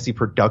fantasy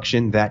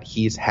production that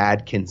he's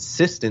had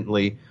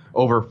consistently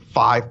over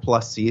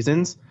 5+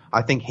 seasons,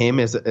 I think him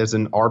as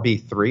an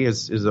RB3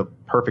 is a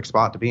perfect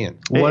spot to be in.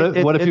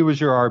 What if he was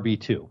your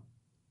RB2?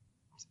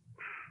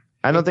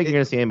 I don't think you're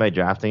going to see anybody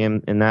drafting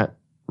him in that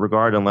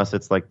regard unless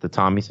it's like the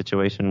Tommy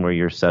situation where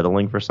you're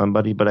settling for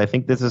somebody. But I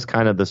think this is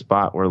kind of the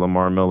spot where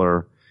Lamar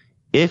Miller,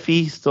 if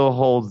he still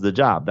holds the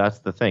job, that's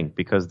the thing,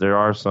 because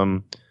there is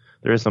some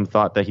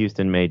thought that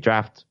Houston may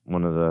draft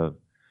one of the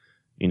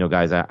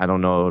guys. I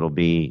don't know it'll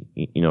be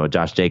a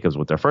Josh Jacobs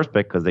with their first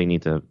pick because they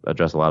need to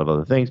address a lot of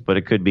other things. But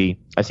it could be.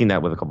 I've seen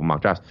that with a couple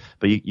mock drafts.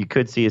 But you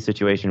could see a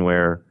situation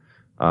where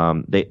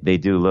they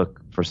do look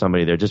for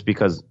somebody there just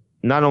because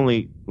not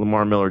only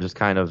Lamar Miller just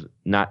kind of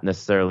not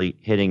necessarily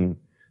hitting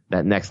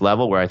that next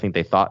level where I think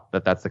they thought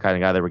that that's the kind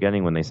of guy they were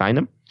getting when they signed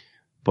him,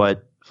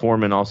 but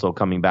Foreman also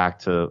coming back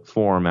to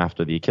form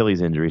after the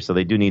Achilles injury. So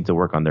they do need to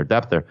work on their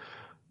depth there.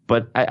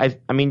 But I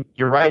mean,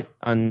 you're right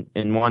in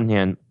one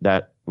hand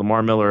that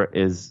Lamar Miller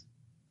is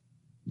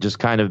just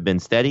kind of been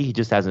steady. He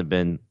just hasn't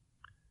been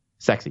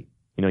sexy.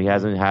 He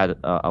hasn't had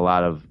a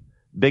lot of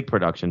big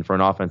production for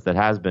an offense that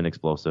has been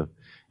explosive.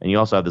 And you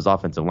also have this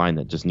offensive line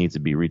that just needs to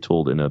be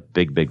retooled in a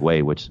big, big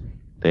way, which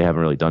they haven't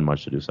really done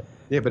much to do so.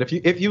 Yeah, but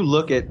if you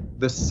look at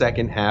the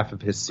second half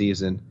of his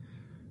season,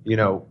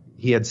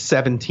 he had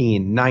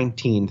 17,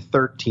 19,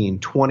 13,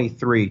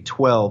 23,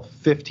 12,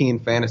 15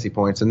 fantasy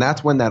points, and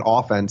that's when that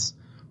offense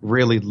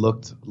really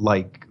looked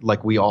like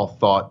we all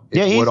thought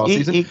it would all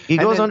season. He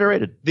goes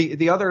underrated.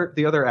 The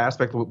other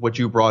aspect of what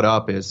you brought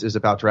up is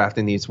about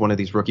drafting one of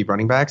these rookie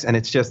running backs, and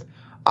it's just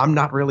I'm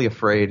not really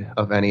afraid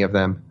of any of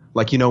them.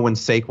 Like when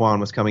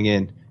Saquon was coming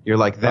in, you're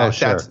like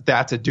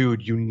that's a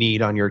dude you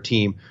need on your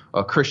team.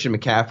 Christian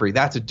McCaffrey,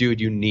 that's a dude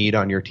you need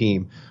on your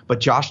team. But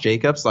Josh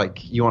Jacobs,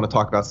 like you want to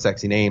talk about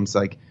sexy names,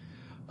 like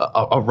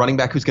a running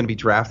back who's going to be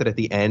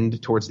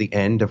drafted towards the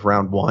end of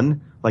round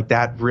 1, like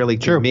that really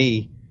to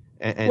me.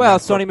 And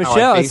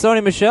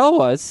Sony Michel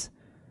was.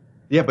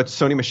 Yeah, but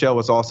Sony Michel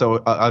was also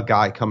a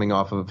guy coming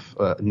off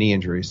of knee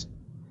injuries.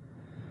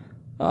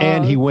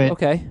 And he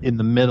went in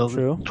the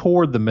middle,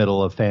 toward the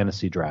middle of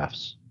fantasy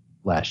drafts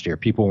last year.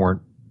 People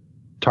weren't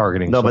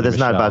targeting. No, but Sony it's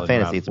not Michel about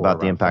fantasy. It's about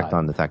the impact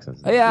on the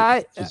Texans. Yeah,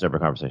 it's a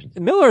separate conversation.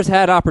 Miller's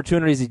had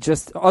opportunities. He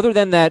just, other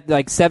than that,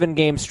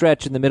 7-game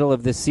stretch in the middle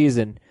of this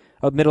season,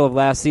 middle of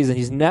last season,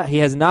 he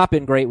has not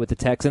been great with the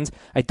Texans.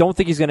 I don't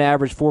think he's going to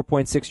average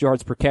 4.6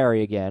 yards per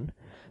carry again.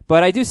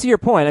 But I do see your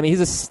point. I mean,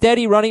 he's a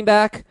steady running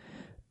back.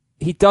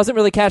 He doesn't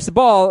really catch the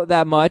ball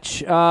that much.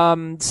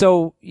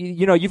 So,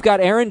 you've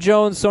got Aaron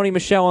Jones, Sony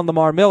Michel, and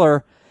Lamar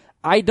Miller.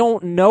 I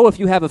don't know if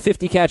you have a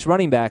 50-catch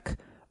running back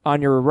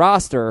on your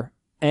roster.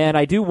 And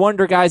I do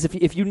wonder, guys,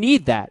 if you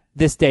need that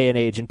this day and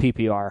age in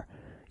PPR.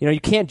 You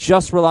can't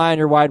just rely on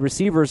your wide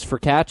receivers for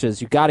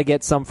catches. You got to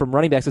get some from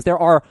running backs. If there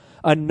are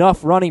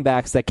enough running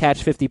backs that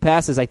catch 50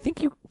 passes, I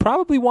think you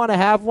probably want to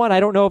have one. I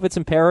don't know if it's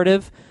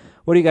imperative.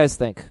 What do you guys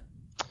think?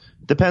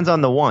 Depends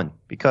on the one,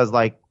 because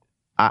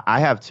I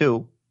have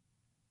 2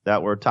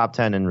 that were top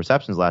 10 in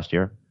receptions last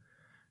year.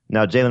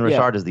 Now Jalen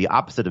Richard is the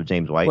opposite of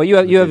James White. Well,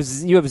 you have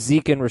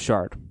Zeke and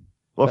Richard.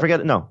 Well,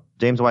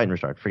 James White and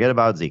Richard. Forget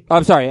about Zeke.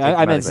 I'm sorry,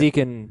 I meant Zeke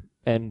and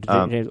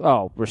James.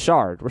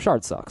 Richard.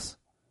 Richard sucks.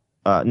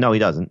 No, he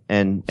doesn't.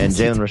 And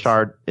Jalen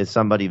Richard is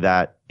somebody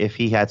that if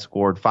he had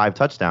scored 5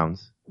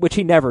 touchdowns, which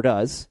he never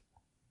does.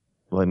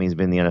 Well, it means he's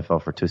been in the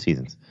NFL for 2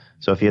 seasons.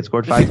 So if he had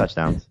scored 5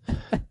 touchdowns,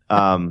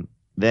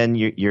 then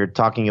you're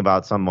talking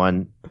about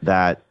someone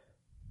that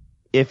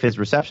if his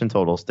reception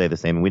totals stay the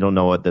same, and we don't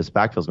know what this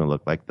backfield's going to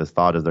look like, this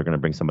thought is they're going to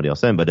bring somebody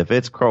else in. But if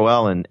it's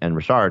Crowell and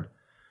Richard,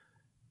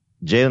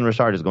 Jalen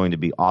Richard is going to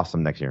be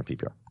awesome next year in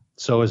PPR.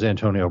 So is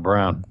Antonio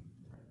Brown.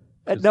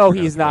 No,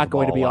 he's not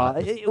going to be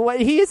awesome.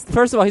 He is.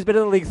 First of all, he's been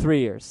in the league 3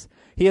 years.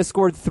 He has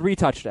scored 3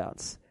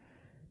 touchdowns.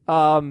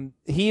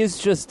 He is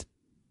just,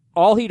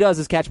 all he does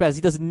is catch passes.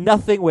 He does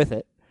nothing with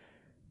it.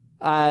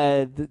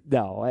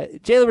 No,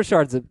 Jalen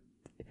Richard's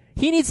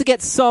he needs to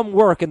get some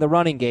work in the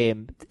running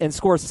game and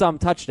score some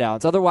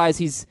touchdowns. Otherwise,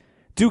 he's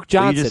Duke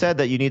Johnson. So you just said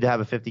that you need to have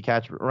a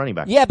 50-catch running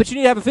back. Yeah, but you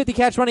need to have a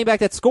 50-catch running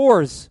back that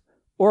scores.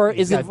 Or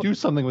is it do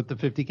something with the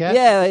 50 catch?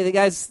 Yeah, the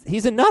guys,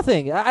 he's a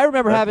nothing. I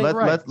remember having.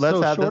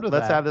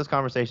 Let's have this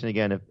conversation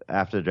again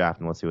after the draft,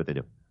 and let's see what they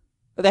do.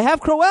 They have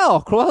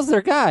Crowell. Crowell's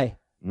their guy.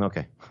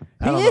 Okay.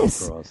 I don't know if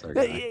Corral's their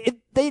guy.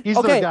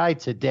 He's their guy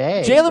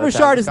today. Jalen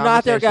Richard is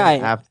not their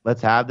guy.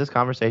 Let's have this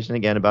conversation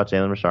again about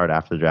Jalen Richard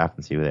after the draft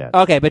and see who they have.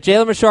 Okay, but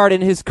Jalen Richard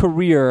in his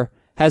career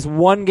has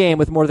one game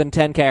with more than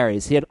 10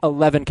 carries. He had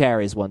 11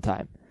 carries one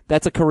time.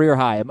 That's a career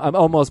high. I'm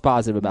almost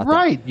positive about that.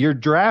 Right. You're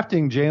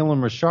drafting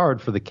Jalen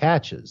Richard for the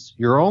catches.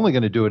 You're only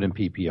going to do it in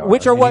PPR.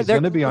 Which are what? They're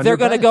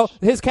going to go.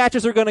 His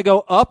catches are going to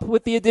go up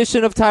with the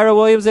addition of Tyrell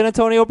Williams and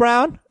Antonio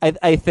Brown?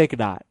 I think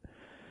not.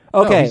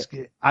 Okay.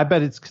 No, I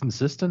bet it's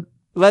consistent.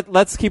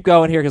 Let's keep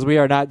going here because we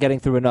are not getting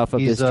through enough of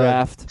this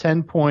draft.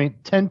 10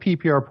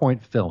 PPR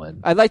point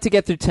fill-in. I'd like to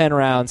get through 10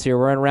 rounds here.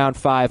 We're in round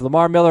 5.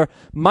 Lamar Miller,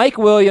 Mike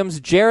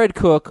Williams, Jared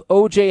Cook,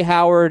 O.J.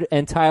 Howard,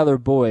 and Tyler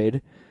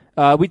Boyd.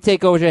 We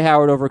take O.J.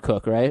 Howard over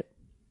Cook, right?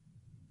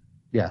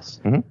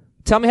 Yes. Mm-hmm.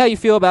 Tell me how you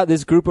feel about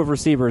this group of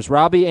receivers.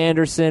 Robbie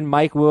Anderson,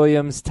 Mike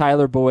Williams,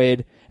 Tyler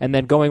Boyd, and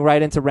then going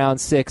right into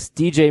round 6,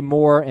 DJ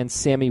Moore and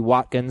Sammy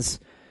Watkins.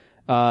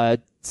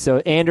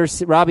 So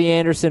Robbie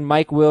Anderson,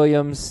 Mike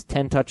Williams,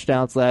 10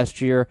 touchdowns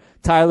last year.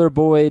 Tyler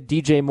Boyd,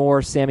 DJ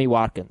Moore, Sammy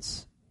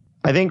Watkins.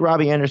 I think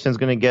Robbie Anderson's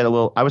going to get a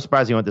little. I was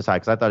surprised he went this high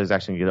because I thought he was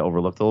actually going to get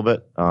overlooked a little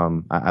bit.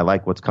 I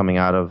like what's coming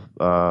out of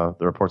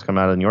the reports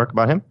coming out of New York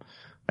about him.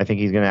 I think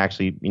he's going to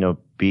actually,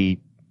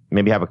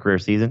 maybe have a career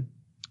season.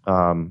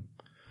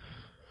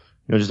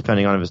 Just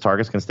depending on if his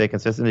targets can stay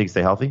consistent, he can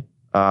stay healthy.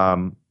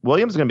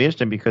 Williams is going to be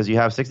interesting because you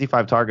have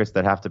 65 targets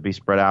that have to be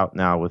spread out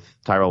now with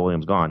Tyrell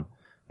Williams gone.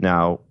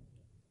 Now,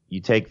 you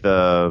take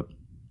the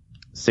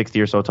 60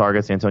 or so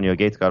targets Antonio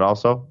Gates got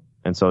also,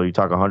 and so you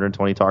talk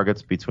 120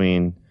 targets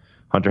between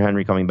Hunter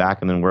Henry coming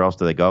back, and then where else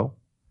do they go?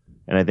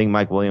 And I think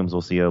Mike Williams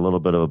will see a little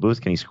bit of a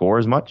boost. Can he score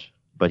as much?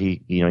 But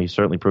he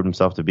certainly proved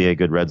himself to be a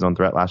good red zone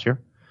threat last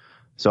year.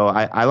 So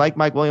I like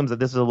Mike Williams that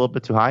this is a little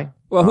bit too high.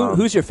 Well,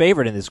 who's your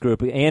favorite in this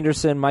group?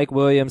 Anderson, Mike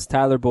Williams,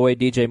 Tyler Boyd,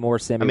 DJ Moore,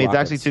 Sammy Watkins. It's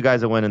actually two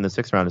guys that went in the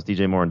 6th round. It's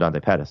DJ Moore and Dante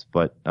Pettis.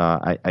 But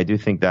I do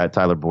think that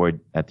Tyler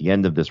Boyd at the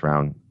end of this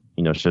round,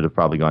 should have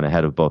probably gone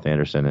ahead of both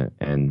Anderson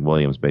and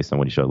Williams based on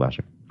what he showed last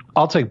year.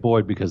 I'll take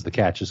Boyd because the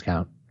catches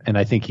count. And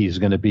I think he's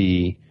going to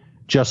be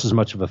just as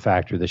much of a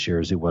factor this year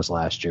as he was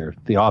last year.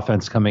 The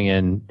offense coming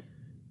in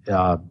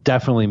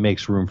definitely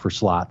makes room for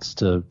slots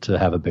to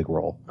have a big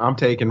role. I'm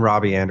taking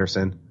Robbie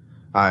Anderson.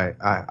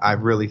 I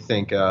really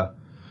think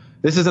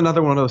this is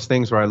another one of those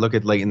things where I look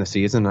at late in the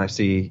season and I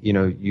see,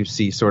 you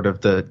see sort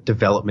of the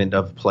development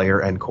of player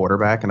and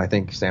quarterback, and I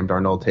think Sam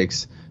Darnold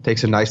takes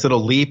a nice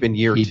little leap in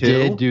year 2. He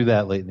did do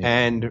that late in the year.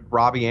 And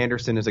Robbie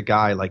Anderson is a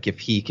guy, like, if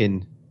he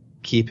can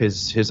keep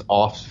his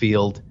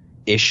off-field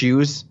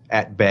issues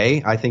at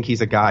bay, I think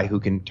he's a guy who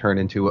can turn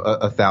into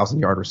a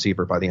 1,000-yard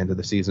receiver by the end of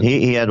the season.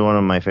 He had one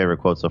of my favorite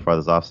quotes so far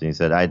this offseason. He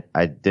said,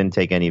 I didn't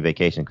take any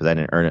vacation because I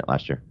didn't earn it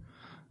last year.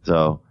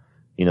 So,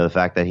 the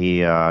fact that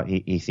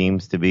he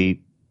seems to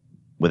be,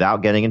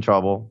 without getting in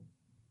trouble,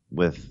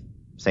 with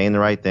saying the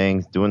right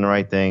things, doing the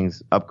right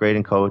things,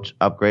 upgrading coach,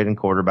 upgrading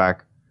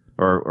quarterback,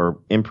 or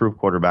improve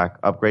quarterback,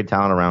 upgrade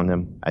talent around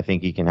him, I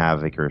think he can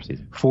have a career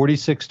season.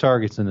 46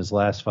 targets in his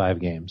last 5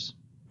 games.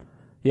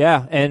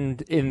 Yeah,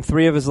 and in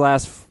 3 of his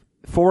last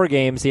 4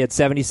 games, he had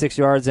 76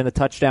 yards and a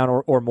touchdown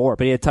or more.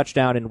 But he had a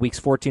touchdown in weeks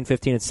 14,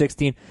 15, and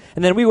 16.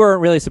 And then we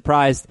weren't really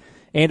surprised.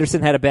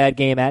 Anderson had a bad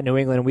game at New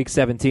England in week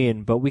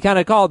 17, but we kind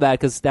of called that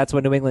because that's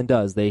what New England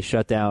does. They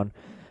shut down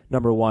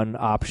number 1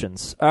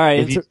 options. All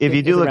right. If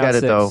you do look at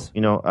it, though,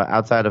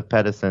 outside of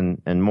Pettis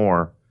and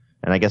Moore,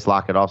 and I guess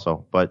Lockett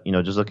also, but,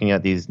 just looking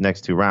at these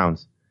next 2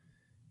 rounds,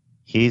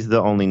 he's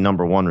the only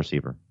number 1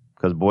 receiver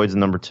because Boyd's the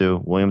number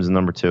 2, Williams is the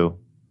number 2.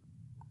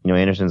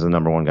 Anderson's the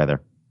number 1 guy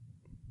there.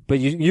 But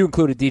you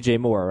included DJ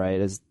Moore,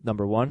 right, as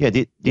number 1? Yeah,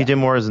 DJ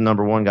Moore is the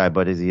number 1 guy,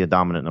 but is he a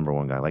dominant number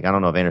 1 guy? Like, I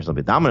don't know if Anderson will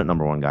be a dominant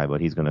number 1 guy,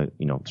 but he's going to,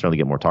 certainly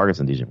get more targets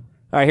than DJ Moore.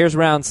 All right, here's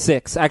round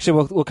 6.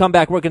 Actually, we'll come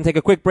back. We're going to take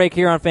a quick break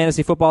here on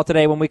Fantasy Football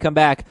Today. When we come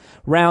back,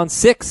 round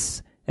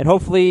 6 and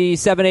hopefully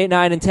 7, 8,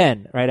 9, and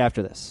 10 right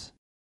after this.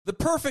 The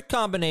perfect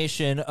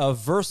combination of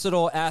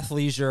versatile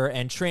athleisure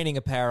and training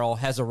apparel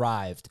has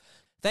arrived.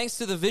 Thanks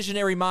to the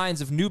visionary minds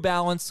of New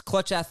Balance,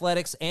 Clutch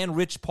Athletics, and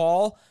Rich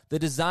Paul, the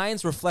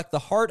designs reflect the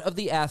heart of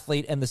the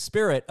athlete and the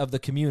spirit of the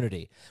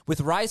community.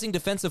 With rising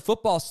defensive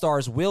football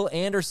stars Will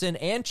Anderson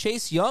and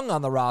Chase Young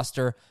on the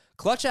roster,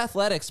 Clutch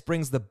Athletics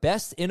brings the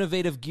best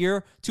innovative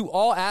gear to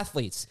all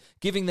athletes,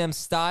 giving them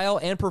style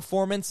and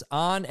performance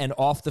on and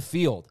off the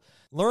field.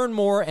 Learn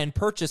more and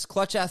purchase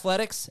Clutch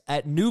Athletics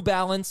at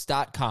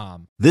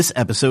newbalance.com. This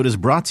episode is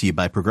brought to you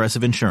by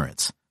Progressive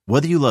Insurance.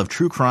 Whether you love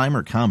true crime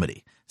or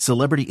comedy,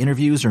 celebrity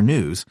interviews or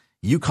news,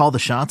 you call the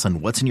shots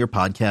on what's in your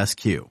podcast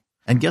queue.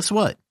 And guess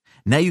what?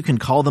 Now you can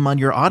call them on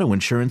your auto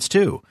insurance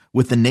too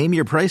with the Name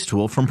Your Price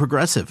tool from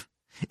Progressive.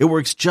 It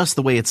works just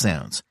the way it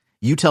sounds.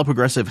 You tell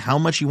Progressive how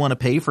much you want to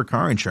pay for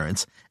car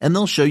insurance, and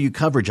they'll show you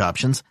coverage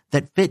options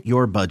that fit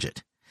your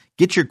budget.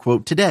 Get your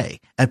quote today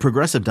at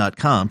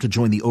Progressive.com to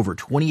join the over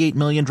 28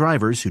 million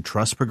drivers who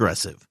trust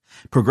Progressive.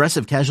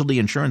 Progressive Casualty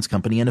Insurance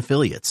Company and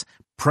Affiliates.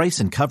 Price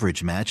and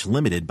coverage match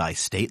limited by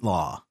state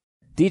law.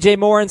 DJ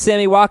Moore and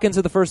Sammy Watkins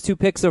are the first 2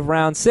 picks of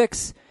round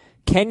 6.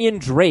 Kenyon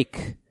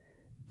Drake,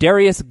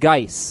 Darius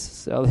Geis.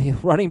 So the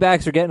running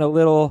backs are getting a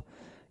little,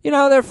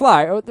 they're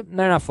flyer. They're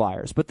not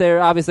flyers, but they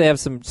obviously have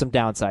some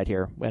downside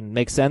here, and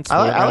makes sense.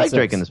 I like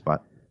Drake in the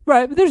spot.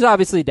 Right, but there's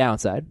obviously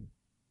downside,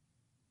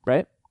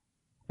 right?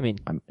 I mean,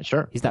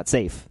 sure. He's not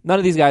safe. None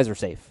of these guys are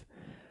safe.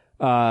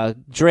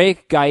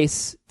 Drake,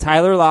 Geis,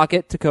 Tyler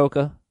Lockett to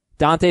Coca,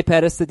 Dante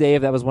Pettis to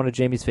Dave. That was one of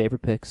Jamie's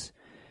favorite picks.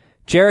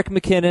 Jerick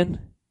McKinnon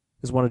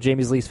is one of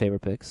Jamie's least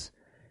favorite picks.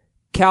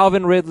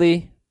 Calvin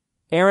Ridley,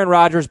 Aaron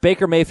Rodgers,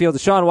 Baker Mayfield,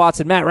 Deshaun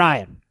Watson, Matt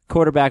Ryan.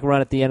 Quarterback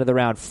run at the end of the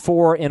round.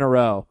 4 in a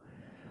row.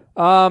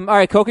 All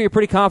right, Coca, you're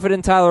pretty confident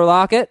in Tyler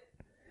Lockett.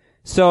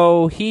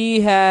 So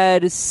he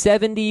had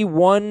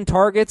 71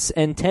 targets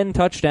and 10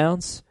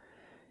 touchdowns.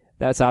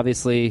 That's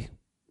obviously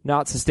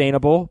not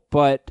sustainable,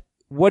 but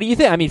what do you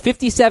think? I mean,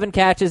 57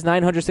 catches,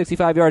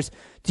 965 yards.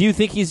 Do you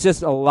think he's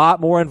just a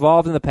lot more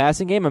involved in the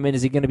passing game? I mean,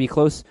 is he going to be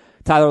close,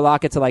 Tyler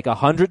Lockett, to like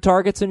 100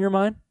 targets in your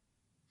mind?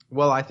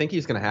 Well, I think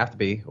he's going to have to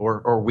be,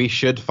 or we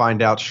should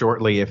find out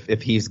shortly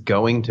if he's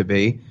going to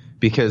be,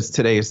 because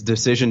today is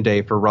decision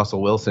day for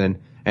Russell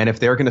Wilson. And if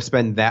they're going to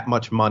spend that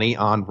much money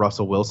on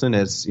Russell Wilson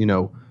as,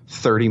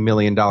 $30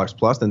 million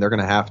plus, then they're going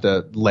to have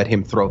to let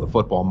him throw the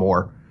football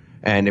more.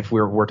 And if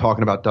we're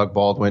talking about Doug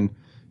Baldwin,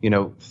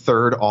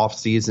 third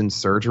off-season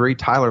surgery,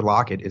 Tyler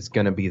Lockett is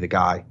going to be the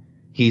guy.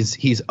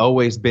 He's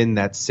always been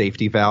that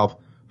safety valve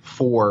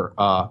for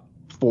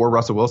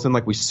Russell Wilson,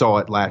 like we saw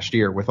it last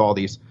year with all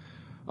these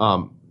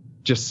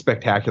just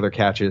spectacular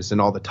catches and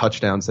all the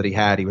touchdowns that he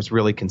had. He was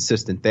really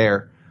consistent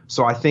there.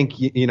 So I think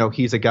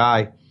he's a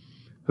guy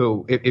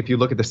who, if you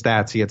look at the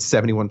stats, he had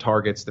 71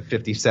 targets to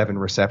 57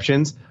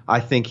 receptions.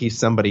 I think he's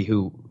somebody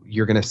who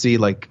you're going to see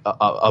like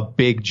a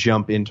big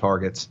jump in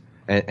targets.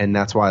 And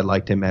that's why I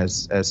liked him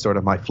as sort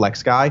of my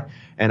flex guy.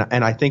 And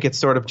I think it's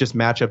sort of just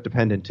matchup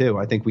dependent too.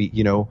 I think we,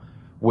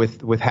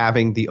 with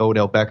having the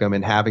Odell Beckham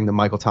and having the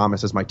Michael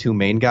Thomas as my two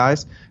main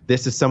guys,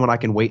 this is someone I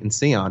can wait and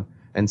see on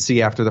and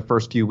see after the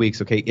first few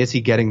weeks. Okay, is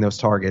he getting those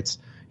targets?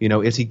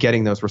 Is he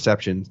getting those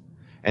receptions?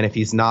 And if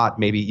he's not,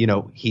 maybe,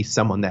 he's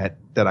someone that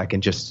I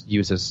can just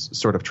use as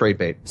sort of trade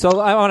bait. So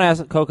I want to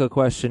ask Coca a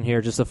question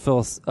here, just a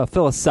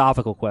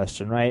philosophical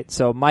question, right?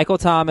 So Michael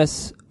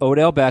Thomas,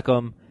 Odell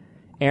Beckham,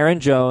 Aaron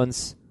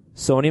Jones,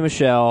 Sony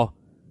Michel,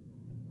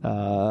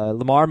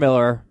 Lamar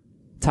Miller,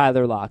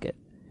 Tyler Lockett.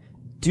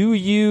 When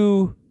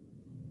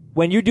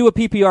you do a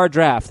PPR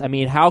draft, I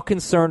mean, how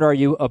concerned are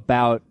you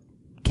about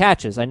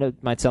catches? I know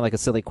it might sound like a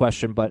silly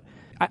question, but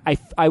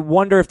I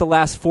wonder if the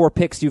last 4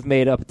 picks you've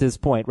made up at this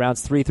point,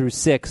 rounds 3 through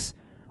 6,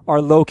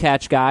 are low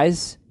catch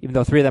guys, even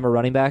though 3 of them are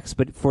running backs,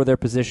 but for their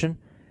position.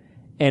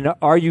 And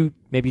are you,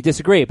 maybe you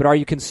disagree, but are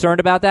you concerned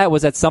about that?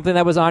 Was that something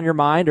that was on your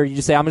mind, or you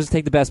just say, I'm going to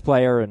take the best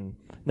player and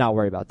not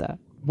worry about that?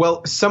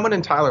 Well, someone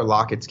in Tyler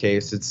Lockett's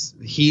case,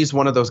 he's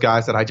one of those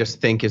guys that I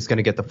just think is going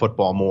to get the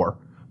football more.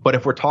 But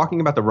if we're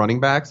talking about the running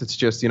backs, it's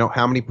just,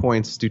 how many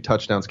points do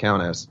touchdowns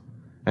count as?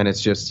 And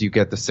it's just you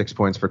get the 6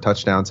 points for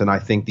touchdowns. And I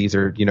think these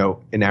are,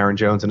 an Aaron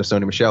Jones and a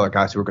Sony Michel are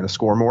guys who are going to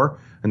score more,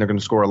 and they're going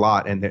to score a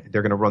lot, and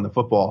they're going to run the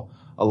football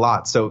a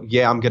lot. So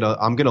yeah, I'm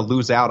gonna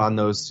lose out on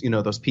those,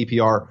 those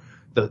PPR,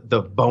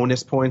 the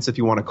bonus points, if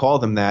you want to call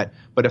them that.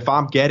 But if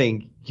I'm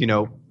getting,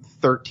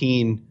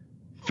 13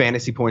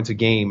 fantasy points a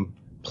game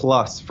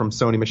plus from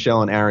Sony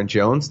Michel and Aaron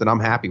Jones, then I'm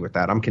happy with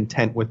that. I'm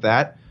content with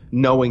that,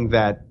 knowing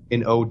that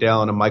in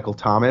Odell and a Michael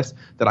Thomas,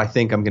 that I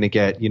think I'm going to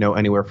get,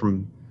 anywhere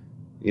from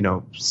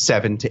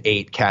 7 to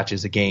 8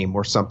 catches a game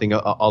or something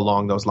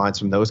along those lines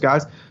from those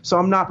guys. So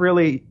I'm not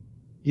really,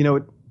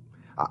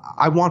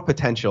 I want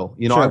potential.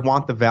 Sure. I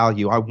want the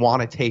value. I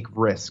want to take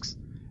risks.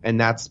 And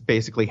that's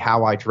basically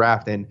how I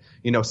draft. And,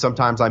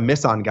 sometimes I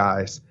miss on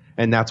guys.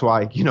 And that's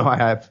why, I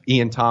have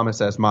Ian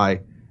Thomas as my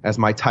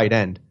tight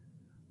end.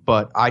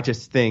 But I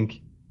just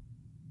think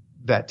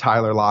that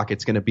Tyler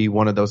Lockett's going to be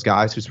one of those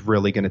guys who's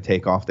really going to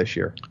take off this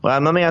year. Well,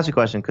 let me ask you a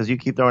question, because you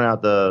keep throwing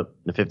out the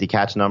 50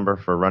 catch number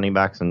for running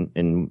backs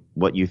and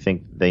what you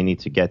think they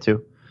need to get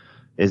to.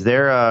 Is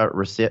there a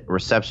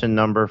reception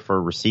number for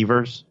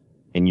receivers,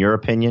 in your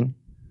opinion,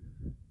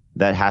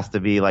 that has to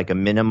be like a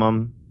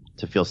minimum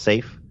to feel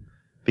safe?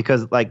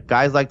 Because like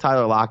guys like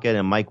Tyler Lockett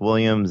and Mike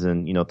Williams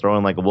and,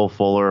 throwing like a Will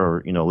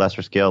Fuller or,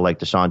 lesser scale like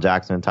Deshaun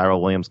Jackson and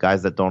Tyrell Williams,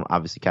 guys that don't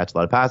obviously catch a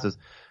lot of passes,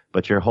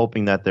 but you're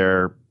hoping that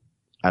they're,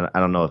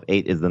 I don't know if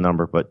 8 is the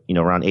number, but,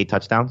 around 8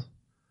 touchdowns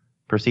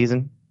per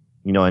season,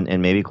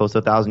 and maybe close to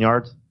 1,000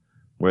 yards,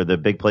 where the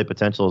big play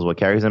potential is what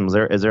carries them.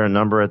 Is there a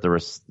number at the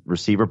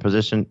receiver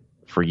position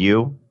for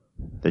you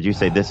that you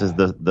say this is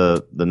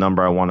the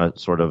number I want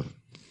to sort of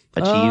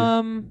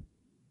achieve?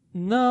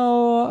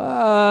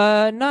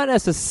 No, not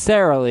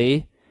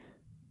necessarily.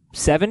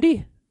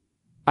 70?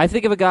 I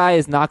think if a guy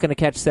is not going to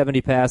catch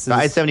 70 passes.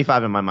 I had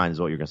 75 in my mind is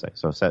what you're going to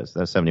say.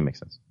 So 70 makes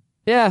sense.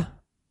 Yeah.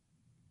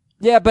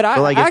 Yeah, but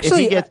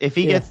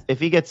if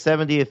he gets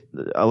 70,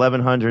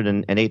 1,100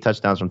 and 8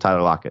 touchdowns from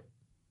Tyler Lockett.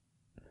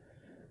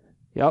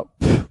 Yep.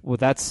 Well,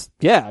 that's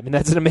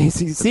an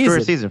amazing season.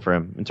 It's a season for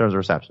him in terms of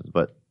receptions,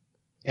 but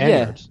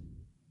yards.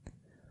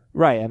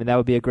 Right. I mean, that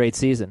would be a great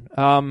season.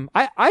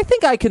 I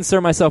think I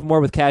concern myself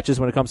more with catches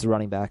when it comes to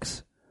running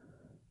backs.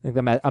 I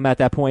think I'm at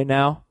that point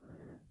now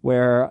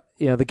where,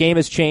 the game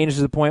has changed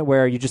to the point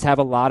where you just have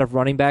a lot of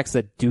running backs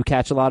that do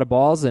catch a lot of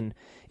balls. And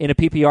in a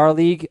PPR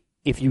league,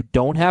 if you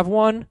don't have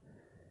one,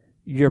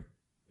 you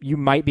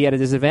might be at a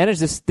disadvantage.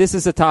 This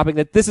is a topic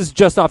that this is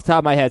just off the top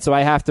of my head, so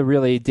I have to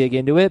really dig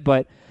into it.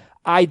 But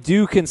I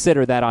do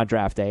consider that on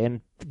draft day. And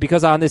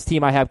because on this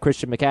team I have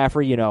Christian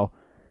McCaffrey,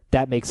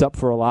 that makes up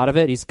for a lot of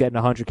it. He's getting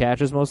 100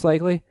 catches most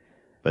likely.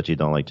 But you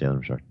don't like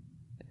Jalen Richard.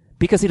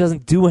 Because he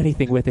doesn't do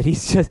anything with it.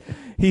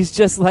 He's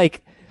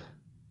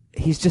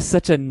just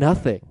such a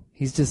nothing.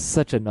 He's just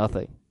such a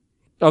nothing.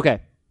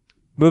 Okay,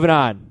 moving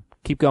on.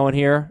 Keep going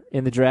here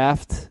in the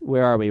draft.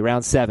 Where are we?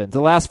 Round 7. The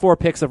last 4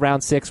 picks of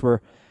round 6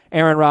 were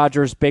Aaron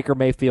Rodgers, Baker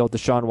Mayfield,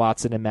 Deshaun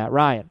Watson, and Matt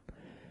Ryan.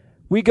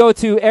 We go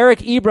to Eric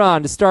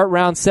Ebron to start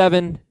round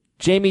 7.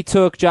 Jamie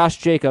took Josh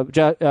Jacobs.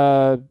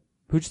 Who'd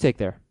you take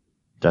there?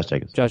 Josh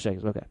Jacobs. Josh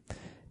Jacobs, okay.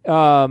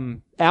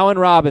 Allen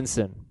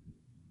Robinson,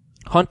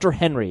 Hunter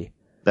Henry.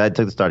 That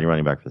took the starting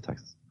running back for the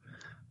Texans.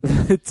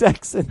 The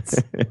Texans.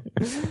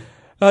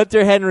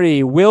 Hunter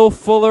Henry, Will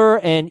Fuller,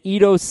 and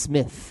Ito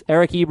Smith.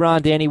 Eric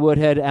Ebron, Danny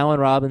Woodhead, Allen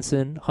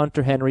Robinson,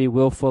 Hunter Henry,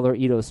 Will Fuller,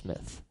 Ito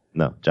Smith.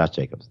 No, Josh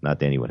Jacobs, not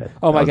Danny Woodhead.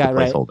 Oh my God,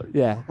 right?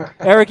 Yeah,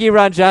 Eric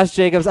Ebron, Josh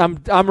Jacobs.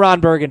 I'm Ron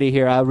Burgundy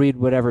here. I'll read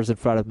whatever's in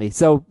front of me.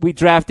 So we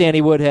draft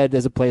Danny Woodhead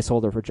as a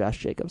placeholder for Josh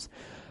Jacobs.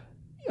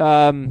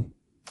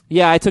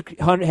 Yeah, I took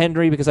Hunter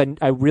Henry because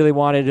I really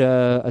wanted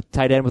a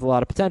tight end with a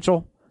lot of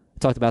potential. I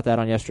talked about that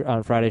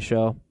on Friday's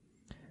show.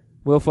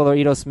 Will Fuller,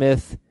 Ito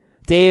Smith.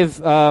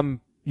 Dave,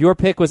 your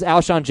pick was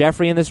Alshon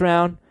Jeffrey in this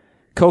round.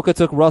 Coca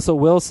took Russell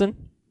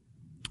Wilson.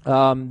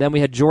 Then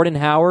we had Jordan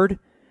Howard,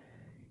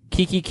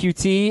 Kiki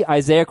QT,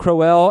 Isaiah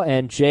Crowell,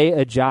 and Jay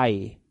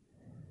Ajayi.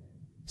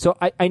 So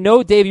I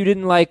know, Dave, you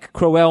didn't like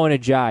Crowell and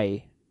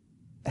Ajayi.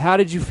 How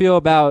did you feel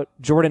about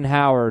Jordan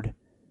Howard?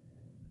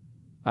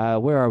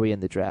 Where are we in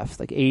the draft?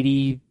 Like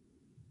 82nd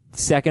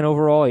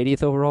overall,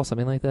 80th overall,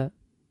 something like that?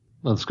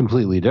 Well, it's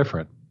completely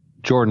different.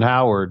 Jordan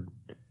Howard,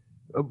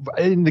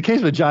 in the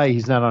case of Ajayi,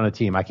 he's not on a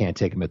team. I can't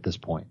take him at this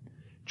point.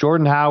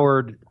 Jordan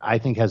Howard, I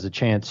think, has a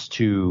chance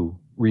to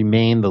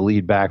remain the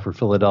lead back for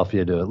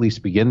Philadelphia to at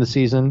least begin the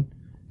season,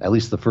 at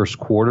least the first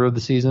quarter of the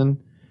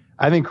season.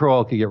 I think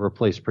Crowell could get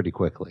replaced pretty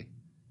quickly.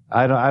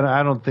 I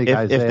don't think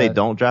if they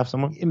don't draft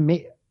someone?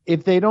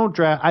 If they don't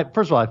draft,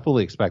 first of all, I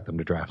fully expect them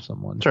to draft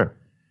someone. Sure.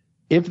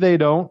 If they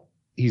don't,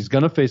 he's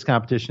going to face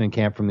competition in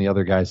camp from the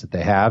other guys that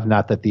they have.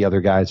 Not that the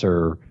other guys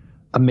are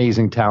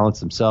amazing talents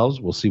themselves.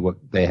 We'll see what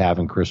they have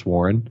in Chris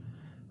Warren.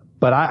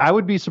 But I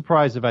would be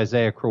surprised if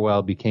Isaiah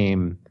Crowell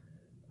became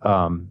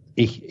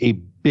a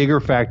bigger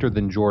factor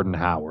than Jordan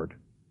Howard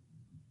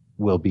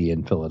will be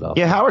in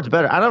Philadelphia. Yeah, Howard's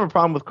better. I don't have a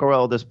problem with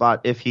Crowell at this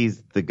spot if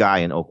he's the guy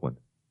in Oakland,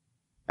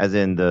 as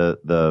in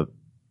the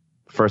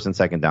first and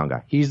second down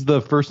guy. He's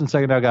the first and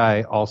second down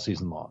guy all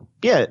season long.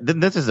 Yeah, then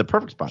this is a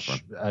perfect spot for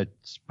him.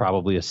 It's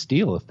probably a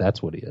steal if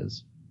that's what he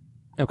is.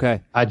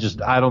 Okay. I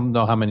don't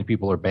know how many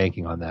people are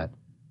banking on that.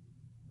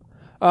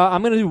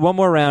 I'm going to do one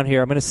more round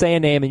here. I'm going to say a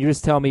name, and you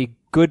just tell me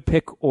good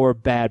pick or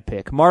bad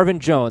pick. Marvin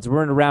Jones.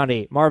 We're in round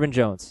 8. Marvin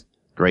Jones.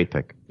 Great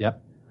pick.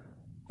 Yep.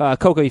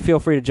 Coco, you feel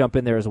free to jump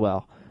in there as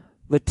well.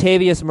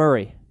 Latavius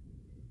Murray.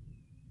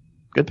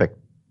 Good pick.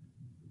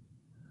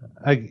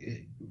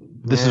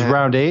 This is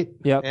round 8?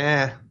 Yep.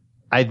 Yeah.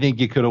 I think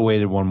you could have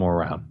waited one more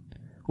round.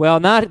 Well,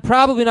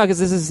 probably not, because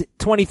this is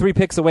 23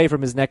 picks away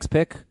from his next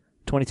pick.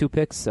 22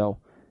 picks, so.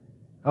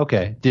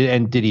 Okay.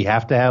 Did he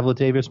have to have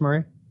Latavius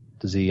Murray?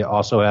 Does he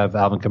also have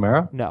Alvin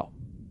Kamara? No.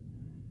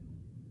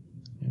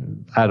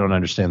 I don't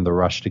understand the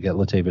rush to get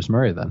Latavius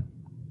Murray then.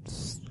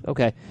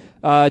 Okay.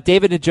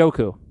 David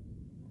Njoku.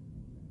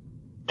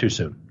 Too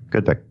soon.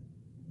 Good pick.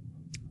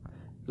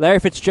 Larry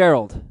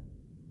Fitzgerald.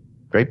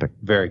 Great pick.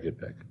 Very good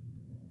pick.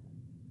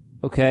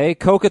 Okay.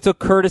 Coca took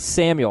Curtis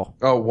Samuel.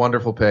 Oh,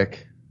 wonderful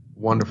pick.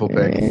 Wonderful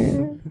pick.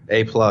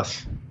 A+.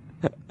 Was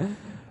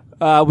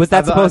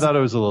that I thought it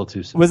was a little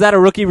too soon. Was that a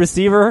rookie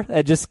receiver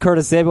and just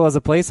Curtis Samuel as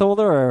a placeholder,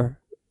 or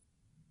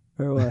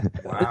what?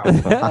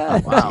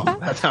 Wow.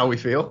 That's how we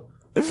feel.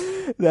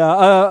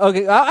 No,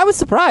 okay. I was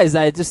surprised.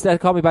 That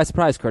caught me by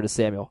surprise, Curtis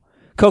Samuel.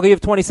 Coca, you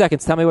have 20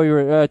 seconds. Tell me what you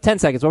were. 10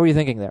 seconds. What were you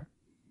thinking there?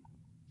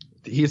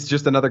 He's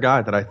just another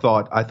guy that I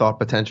thought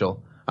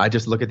potential. I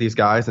just look at these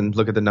guys and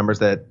look at the numbers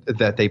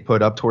that they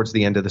put up towards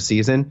the end of the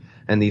season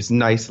and these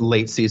nice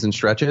late season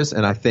stretches,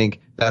 and I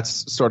think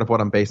that's sort of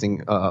what I'm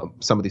basing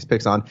some of these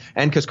picks on.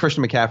 And because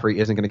Christian McCaffrey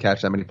isn't going to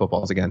catch that many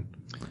footballs again.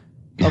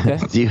 Okay.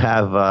 Do you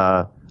have?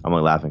 I'm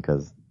only laughing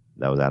because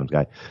that was Adam's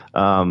guy.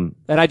 And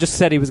I just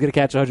said he was going to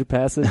catch 100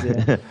 passes.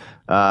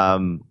 Yeah.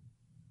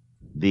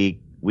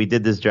 We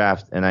did this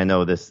draft, and I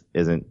know this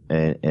isn't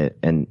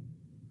an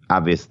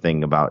obvious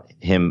thing about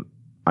him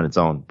on its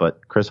own,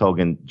 but Chris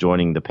Hogan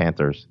joining the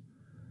Panthers,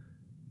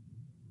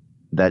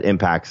 that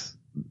impacts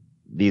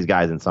these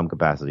guys in some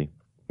capacity.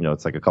 You know,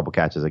 it's like a couple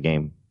catches a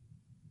game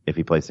if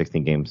he plays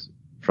 16 games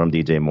from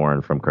DJ Moore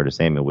and from Curtis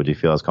Samuel. Would you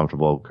feel as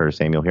comfortable with Curtis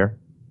Samuel here?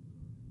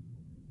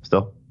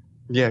 Still?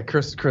 Yeah,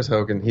 Chris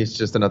Hogan, he's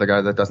just another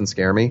guy that doesn't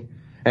scare me.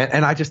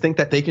 And I just think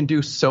that they can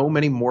do so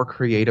many more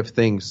creative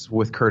things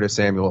with Curtis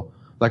Samuel.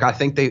 Like, I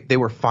think they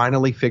were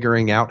finally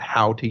figuring out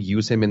how to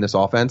use him in this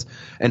offense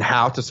and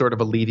how to sort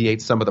of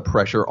alleviate some of the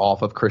pressure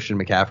off of Christian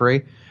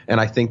McCaffrey. And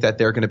I think that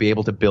they're going to be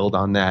able to build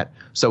on that.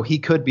 So he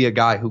could be a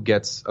guy who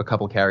gets a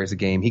couple carries a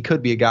game. He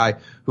could be a guy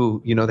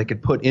who, they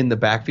could put in the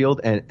backfield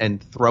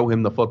and throw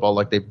him the football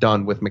like they've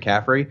done with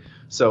McCaffrey.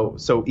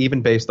 So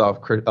even based off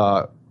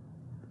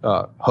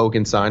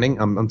Hogan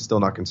signing, I'm still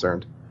not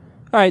concerned.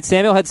 All right,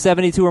 Samuel had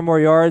 72 or more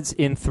yards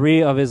in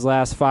 3 of his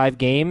last 5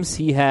 games.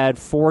 He had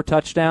 4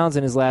 touchdowns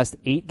in his last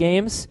 8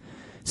 games.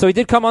 So he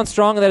did come on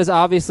strong, and that is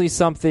obviously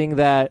something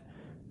that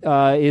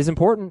is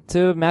important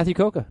to Matthew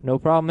Coca. No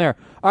problem there.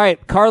 All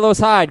right, Carlos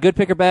Hyde, good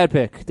pick or bad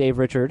pick? Dave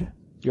Richard,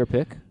 your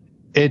pick?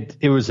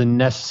 It was a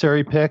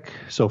necessary pick,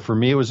 so for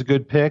me it was a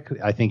good pick.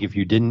 I think if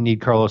you didn't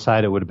need Carlos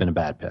Hyde, it would have been a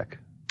bad pick.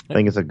 I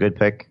think it's a good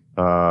pick,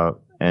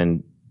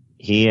 and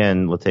he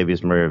and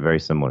Latavius Murray are very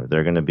similar.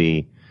 They're going to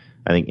be,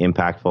 I think,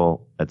 impactful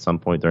at some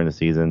point during the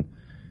season.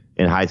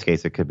 In Hyde's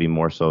case, it could be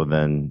more so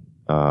than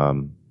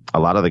a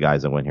lot of the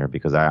guys that went here,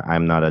 because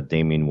I'm not a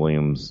Damian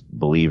Williams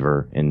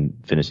believer in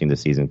finishing the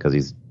season because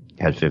he's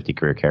had 50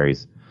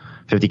 carries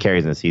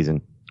in the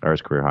season, or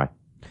his career high.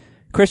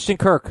 Christian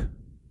Kirk.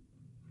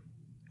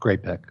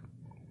 Great pick.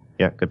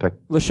 Yeah, good pick.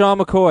 LaShawn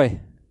McCoy.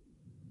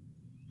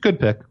 Good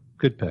pick.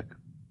 Good pick.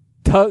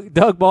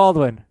 Doug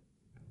Baldwin.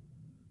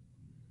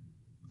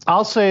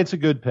 I'll say it's a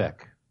good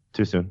pick.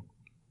 Too soon.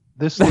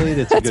 This late,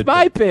 it's a good pick. That's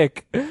my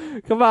pick.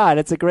 Come on,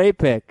 it's a great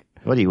pick.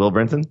 What are you, Will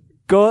Brinson?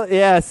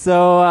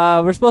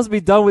 So we're supposed to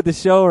be done with the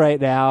show right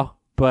now,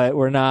 but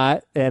we're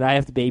not, and I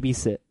have to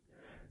babysit.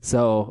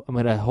 So I'm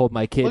going to hold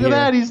my kid Look at here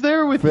that, he's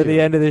there with for you.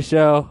 the end of the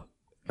show.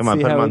 Come on,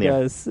 See put him how on he the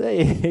air. does.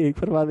 Hey,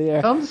 put him on the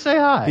air. Come say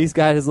hi. He's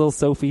got his little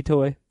Sophie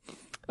toy.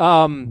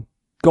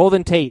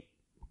 Golden Tate.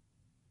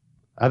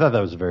 I thought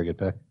that was a very good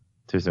pick.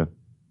 Too soon.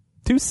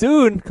 Too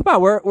soon. Come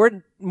on,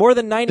 we're more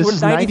than 90. This We're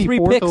is 93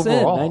 94th picks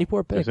overall. in.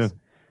 94 picks. Too soon.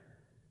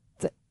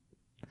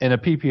 In a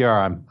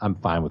PPR, I'm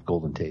fine with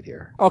Golden Tate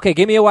here. Okay,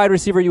 give me a wide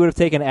receiver you would have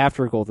taken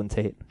after Golden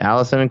Tate.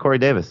 Allison and Corey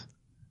Davis.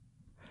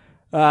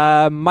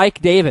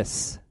 Mike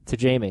Davis to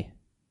Jamie.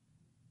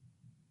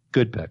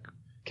 Good pick.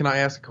 Can I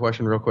ask a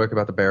question real quick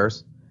about the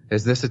Bears?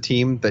 Is this a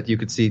team that you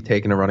could see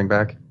taking a running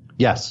back?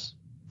 Yes.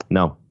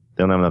 No,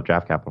 they don't have enough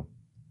draft capital.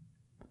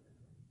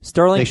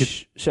 Sterling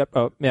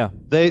They yeah.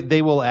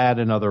 They will add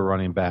another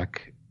running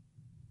back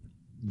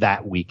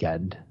that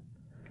weekend.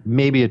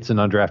 Maybe it's an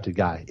undrafted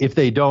guy. If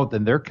they don't,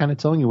 then they're kind of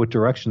telling you what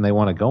direction they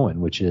want to go in,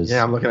 which is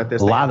I'm looking at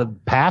this. a lot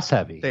of pass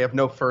heavy. They have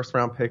no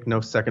first-round pick, no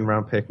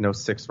second-round pick, no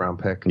sixth-round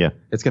pick. Yeah.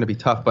 It's going to be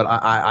tough, but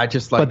I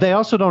just like... But they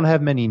also don't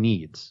have many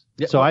needs.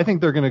 Yeah. So I think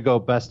they're going to go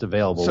best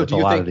available So with do a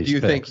you lot think? of these Do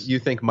you picks.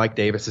 think Mike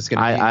Davis is going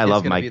to be? I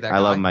love gonna Mike. Be that I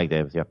love guy? Mike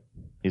Davis. Yep,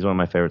 he's one of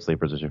my favorite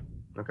sleepers this year.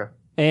 Okay.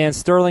 And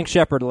Sterling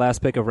Shepard, the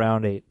last pick of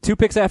round 8. 2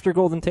 picks after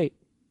Golden Tate.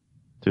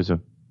 Too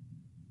soon.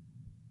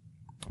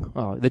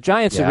 Oh, the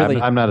Giants Yeah, are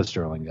really... I'm not a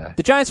Sterling guy.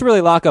 The Giants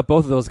really lock up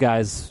both of those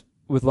guys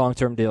with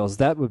long-term deals.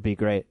 That would be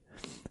great.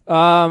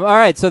 All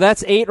right, so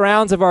that's 8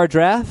 rounds of our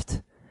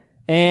draft.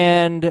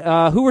 And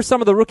who were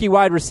some of the rookie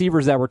wide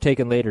receivers that were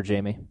taken later,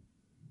 Jamie?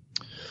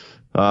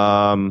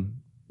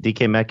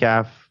 DK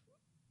Metcalf,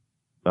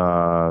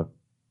 N'Keal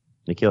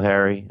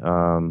Harry.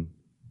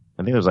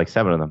 I think there was like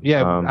 7 of them.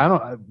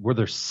 Yeah, were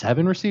there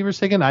 7 receivers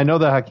taken? I know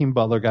that Hakeem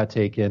Butler got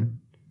taken.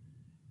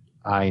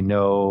 I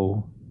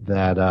know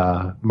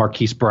that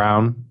Marquise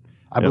Brown.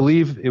 I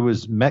believe it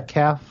was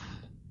Metcalf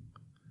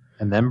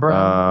and then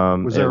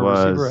Brown. Was there a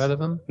receiver ahead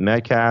of him?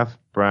 Metcalf,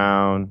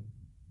 Brown,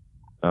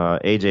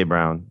 A.J.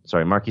 Brown.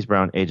 Sorry, Marquise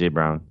Brown, A.J.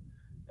 Brown.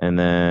 And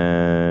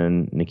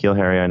then N'Keal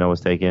Harry, I know,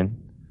 was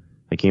taken.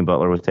 Hakeem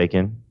Butler was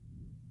taken.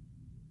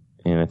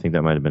 And I think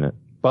that might have been it.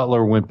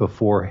 Butler went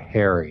before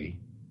Harry.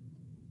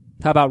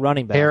 How about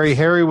running backs?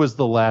 Harry was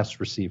the last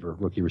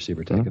rookie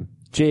receiver taken.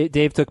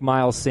 Dave took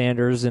Miles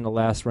Sanders in the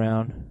last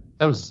round.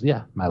 That was,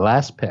 my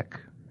last pick.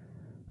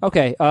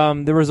 Okay,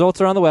 the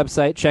results are on the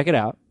website. Check it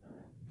out.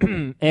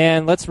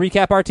 And let's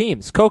recap our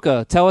teams.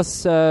 Coca, tell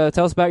us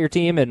about your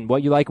team and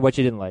what you like and what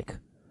you didn't like.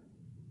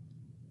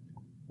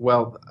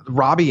 Well,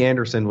 Robbie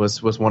Anderson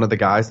was one of the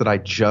guys that I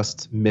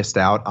just missed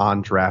out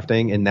on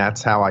drafting, and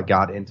that's how I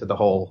got into the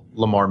whole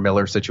Lamar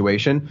Miller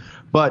situation.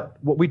 But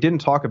what we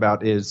didn't talk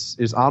about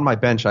is on my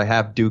bench I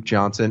have Duke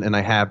Johnson and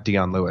I have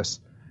Dion Lewis.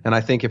 And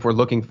I think if we're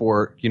looking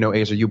for,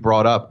 Asa, you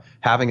brought up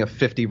having a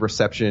 50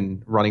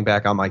 reception running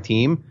back on my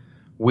team,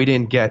 we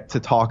didn't get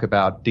to talk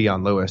about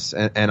Dion Lewis.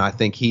 And I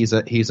think he's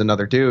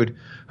another dude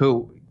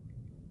who,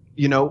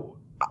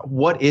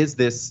 what is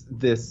this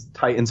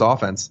Titans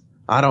offense?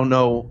 I don't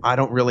know. I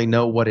don't really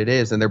know what it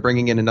is. And they're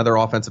bringing in another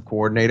offensive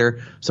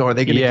coordinator. So are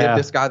they going to give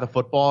this guy the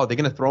football? Are they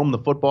going to throw him the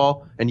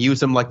football and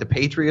use him like the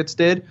Patriots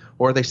did?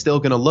 Or are they still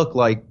going to look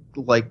like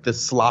the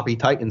sloppy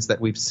Titans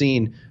that we've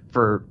seen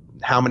for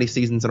how many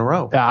seasons in a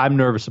row? Yeah, I'm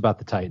nervous about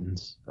the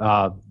Titans.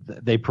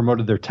 They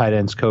promoted their tight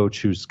ends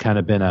coach, who's kind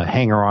of been a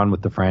hanger-on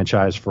with the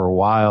franchise for a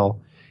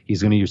while.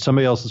 He's going to use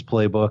somebody else's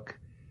playbook.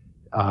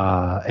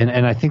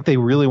 And I think they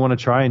really want to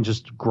try and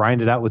just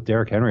grind it out with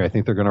Derrick Henry. I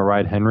think they're going to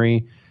ride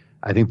Henry.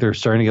 I think they're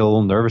starting to get a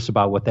little nervous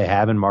about what they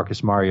have in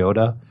Marcus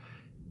Mariota.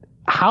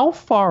 How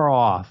far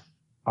off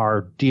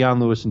are Deion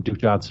Lewis and Duke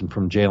Johnson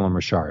from Jalen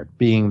Richard,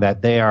 being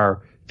that they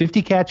are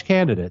 50-catch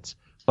candidates,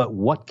 but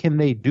what can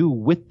they do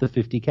with the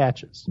 50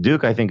 catches?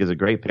 Duke, I think, is a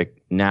great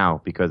pick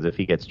now because if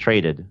he gets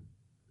traded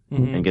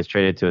and gets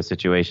traded to a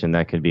situation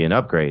that could be an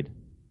upgrade,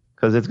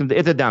 because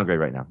it's a downgrade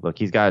right now. Look,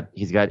 he's got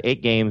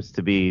 8 games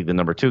to be the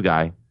number 2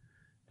 guy,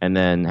 and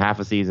then half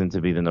a season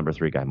to be the number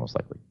 3 guy, most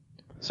likely.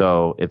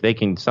 So if they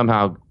can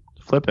somehow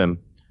flip him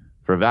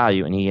for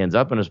value and he ends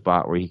up in a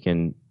spot where he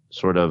can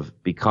sort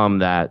of become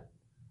that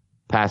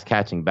pass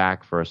catching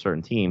back for a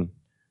certain team,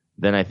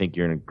 then I think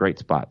you're in a great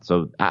spot.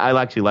 So I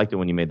actually liked it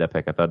when you made that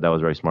pick. I thought that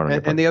was very smart on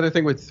your part. And the other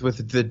thing with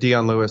the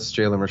Deion Lewis,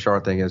 Jalen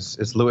Richard thing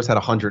is Lewis had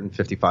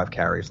 155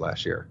 carries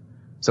last year.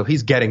 So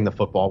he's getting the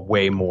football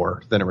way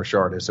more than a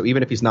Richard is. So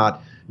even if he's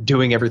not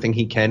doing everything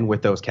he can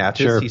with those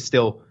catches, he's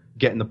still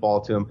getting the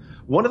ball to him.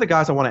 One of the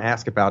guys I want to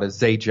ask about is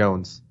Zay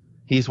Jones.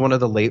 He's one of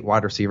the late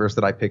wide receivers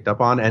that I picked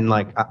up on. And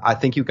I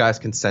think you guys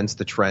can sense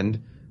the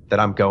trend that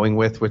I'm going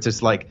with, which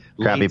is crappy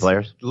players. Crappy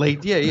players. Or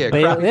late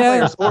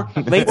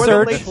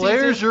surge. The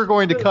players you're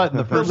going to cut in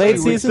the first late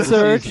season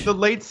surge. The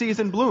late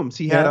season blooms.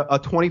 He had a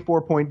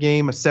 24-point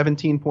game, a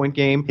 17-point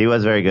game. He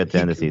was very good at the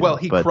end of the season. Well,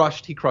 he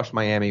crushed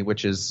Miami,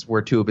 which is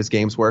where 2 of his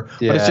games were.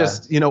 Yeah. But it's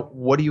just,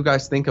 what do you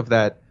guys think of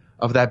that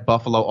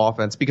Buffalo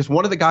offense? Because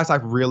one of the guys I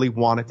really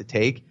wanted to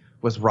take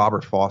was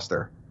Robert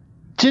Foster.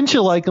 Didn't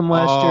you like him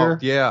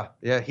last year?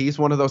 Yeah. He's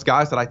one of those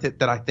guys that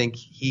I think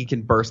he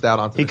can burst out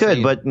onto the scene.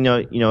 He could,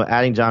 but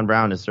adding John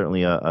Brown is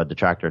certainly a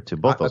detractor to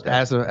both those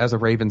guys. As a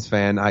Ravens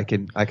fan, I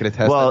could attest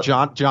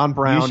that John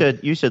Brown.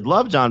 You should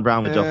love John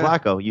Brown with Joe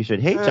Flacco. You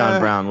should hate John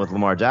Brown with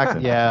Lamar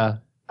Jackson. Yeah,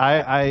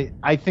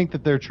 I think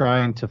that they're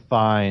trying to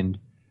find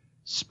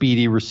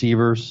speedy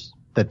receivers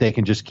that they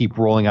can just keep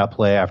rolling out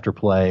play after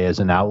play as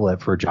an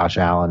outlet for Josh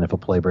Allen if a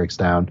play breaks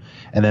down,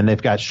 and then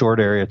they've got short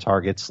area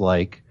targets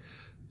like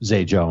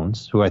Zay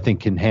Jones, who I think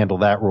can handle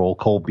that role.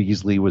 Cole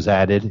Beasley was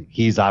added.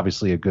 He's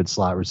obviously a good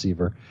slot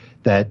receiver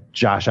that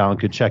Josh Allen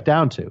could check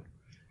down to.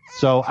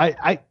 So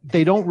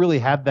they don't really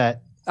have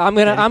that. I'm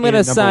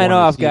gonna sign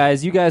off,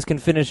 guys. You guys can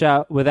finish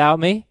out without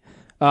me.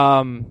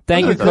 Thank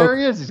you, Coach. There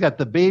he is. He's got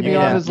the baby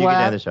on his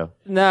lap.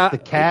 Nah, the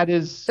cat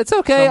is. It's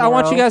okay. I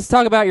want else. you guys to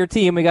talk about your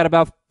team. We got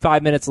about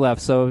 5 minutes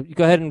left, so you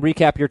go ahead and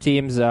recap your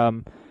teams.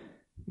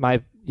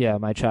 My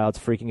child's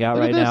freaking out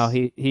right now.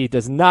 He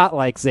does not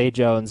like Zay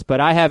Jones, but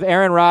I have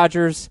Aaron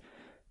Rodgers,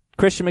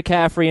 Christian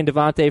McCaffrey and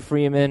Devontae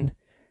Freeman,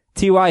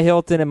 T.Y.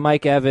 Hilton and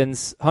Mike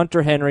Evans,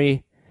 Hunter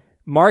Henry,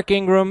 Mark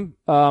Ingram,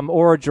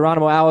 or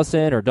Geronimo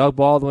Allison or Doug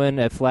Baldwin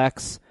at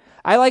flex.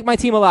 I like my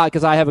team a lot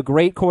because I have a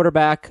great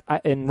quarterback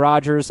in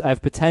Rodgers. I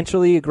have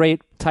potentially a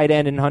great tight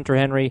end in Hunter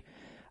Henry.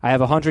 I have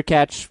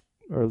 100-catch,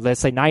 or let's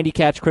say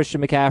 90-catch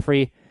Christian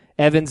McCaffrey,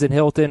 Evans and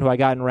Hilton, who I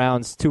got in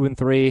rounds 2 and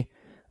 3.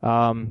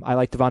 I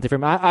like Devontae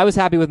Freeman. I was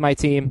happy with my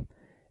team,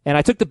 and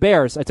I took the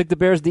Bears. I took the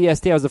Bears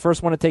DST. I was the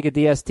first one to take a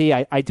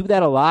DST. I do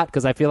that a lot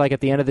because I feel like at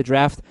the end of the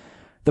draft,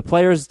 the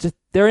players,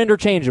 they're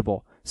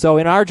interchangeable. So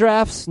in our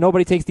drafts,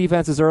 nobody takes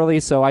defenses early,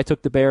 so I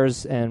took the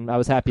Bears, and I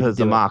was happy to do it. Because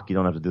it's a mock. You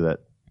don't have to do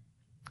that.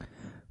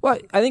 Well,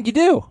 I think you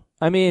do.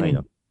 I mean,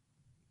 you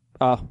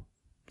can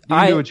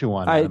do what you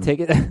want. I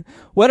take it.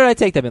 What did I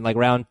take them in? Like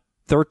round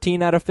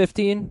 13 out of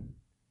 15?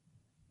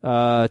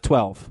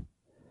 12.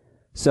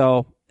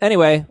 So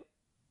anyway,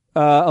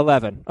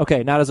 11.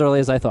 Okay, not as early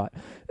as I thought.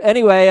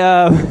 Anyway,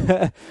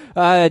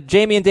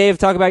 Jamie and Dave,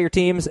 talk about your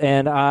teams,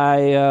 and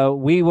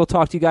we will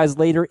talk to you guys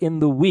later in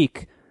the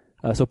week.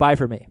 So bye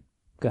for me.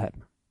 Go ahead.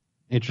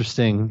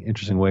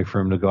 Interesting way for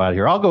him to go out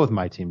here. I'll go with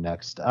my team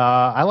next.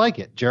 I like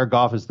it. Jared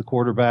Goff is the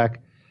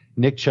quarterback.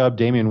 Nick Chubb,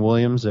 Damian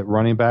Williams at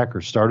running back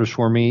are starters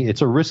for me.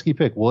 It's a risky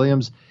pick.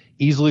 Williams,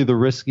 easily the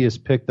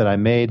riskiest pick that I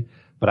made,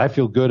 but I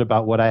feel good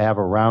about what I have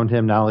around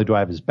him. Not only do I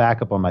have his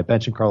backup on my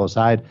bench in Carlos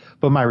Hyde,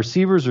 but my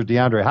receivers are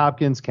DeAndre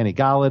Hopkins, Kenny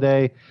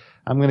Golladay.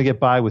 I'm going to get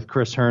by with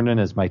Chris Herndon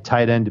as my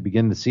tight end to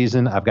begin the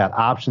season. I've got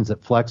options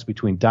at flex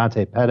between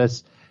Dante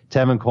Pettis,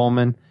 Tevin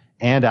Coleman,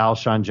 and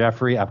Alshon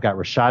Jeffrey. I've got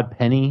Rashad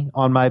Penny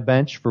on my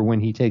bench for when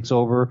he takes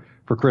over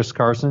for Chris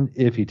Carson,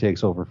 if he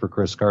takes over for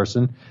Chris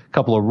Carson. A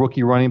couple of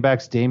rookie running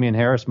backs, Damian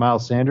Harris,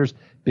 Miles Sanders.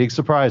 Big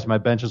surprise, my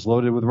bench is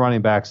loaded with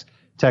running backs,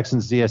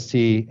 Texans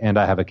DST, and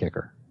I have a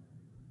kicker.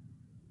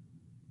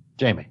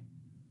 Jamie.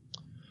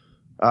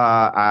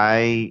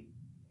 I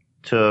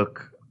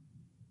took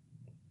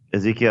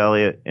Ezekiel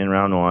Elliott in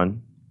round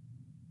 1.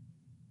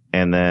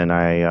 And then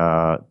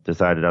I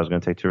decided I was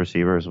going to take 2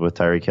 receivers with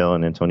Tyreek Hill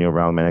and Antonio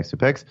Brown, my next 2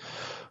 picks.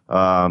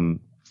 Evan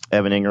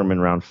Ingram in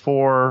round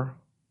 4.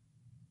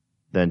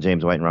 Then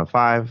James White in round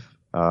 5.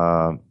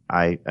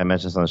 I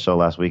mentioned this on the show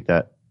last week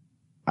that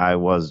I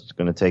was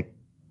going to take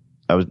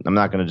 – I'm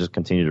not going to just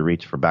continue to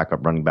reach for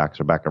backup running backs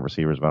or backup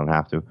receivers if I don't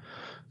have to.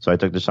 So I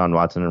took Deshaun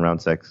Watson in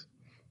round 6.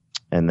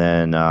 And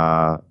then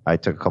I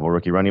took a couple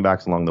rookie running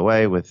backs along the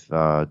way with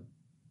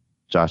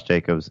Josh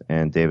Jacobs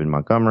and David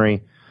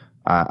Montgomery.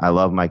 I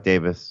love Mike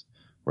Davis.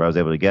 where I was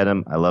able to get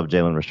him. I love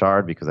Jalen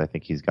Richard because I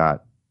think he's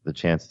got the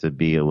chance to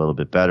be a little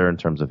bit better in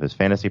terms of his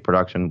fantasy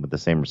production with the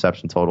same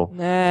reception total.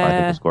 So I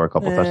think he'll score a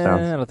couple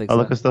touchdowns. I don't think so.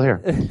 Look, it's still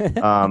here.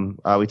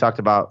 We talked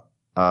about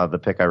the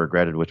pick I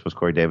regretted, which was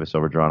Corey Davis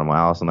over Geronimo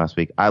Allison last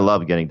week. I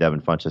love getting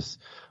Devin Funchess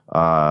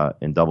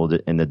in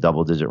the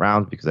double-digit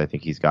rounds because I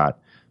think he's got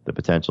the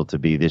potential to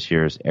be this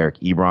year's Eric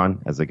Ebron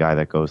as a guy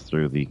that goes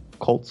through the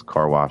Colts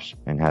car wash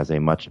and has a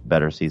much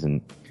better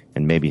season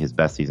and maybe his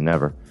best season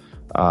ever.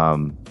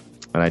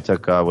 And I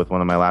took with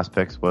one of my last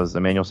picks was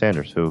Emmanuel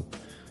Sanders, who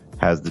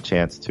has the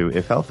chance to,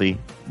 if healthy,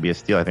 be a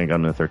steal. I think I got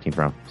him in the 13th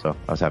round, so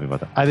I was happy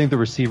about that. I think the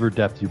receiver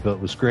depth you built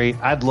was great.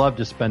 I'd love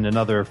to spend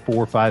another 4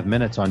 or 5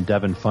 minutes on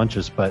Devin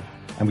Funchess, but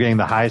I'm getting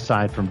the high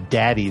sign from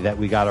Daddy that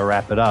we got to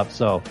wrap it up.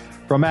 So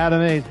from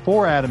Adam A's,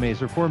 for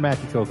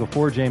Matthew Coca,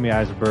 for Jamie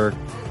Eisenberg,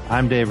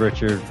 I'm Dave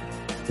Richard.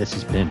 This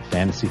has been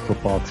Fantasy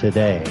Football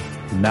Today.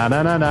 Na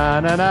na na na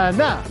na na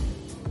na.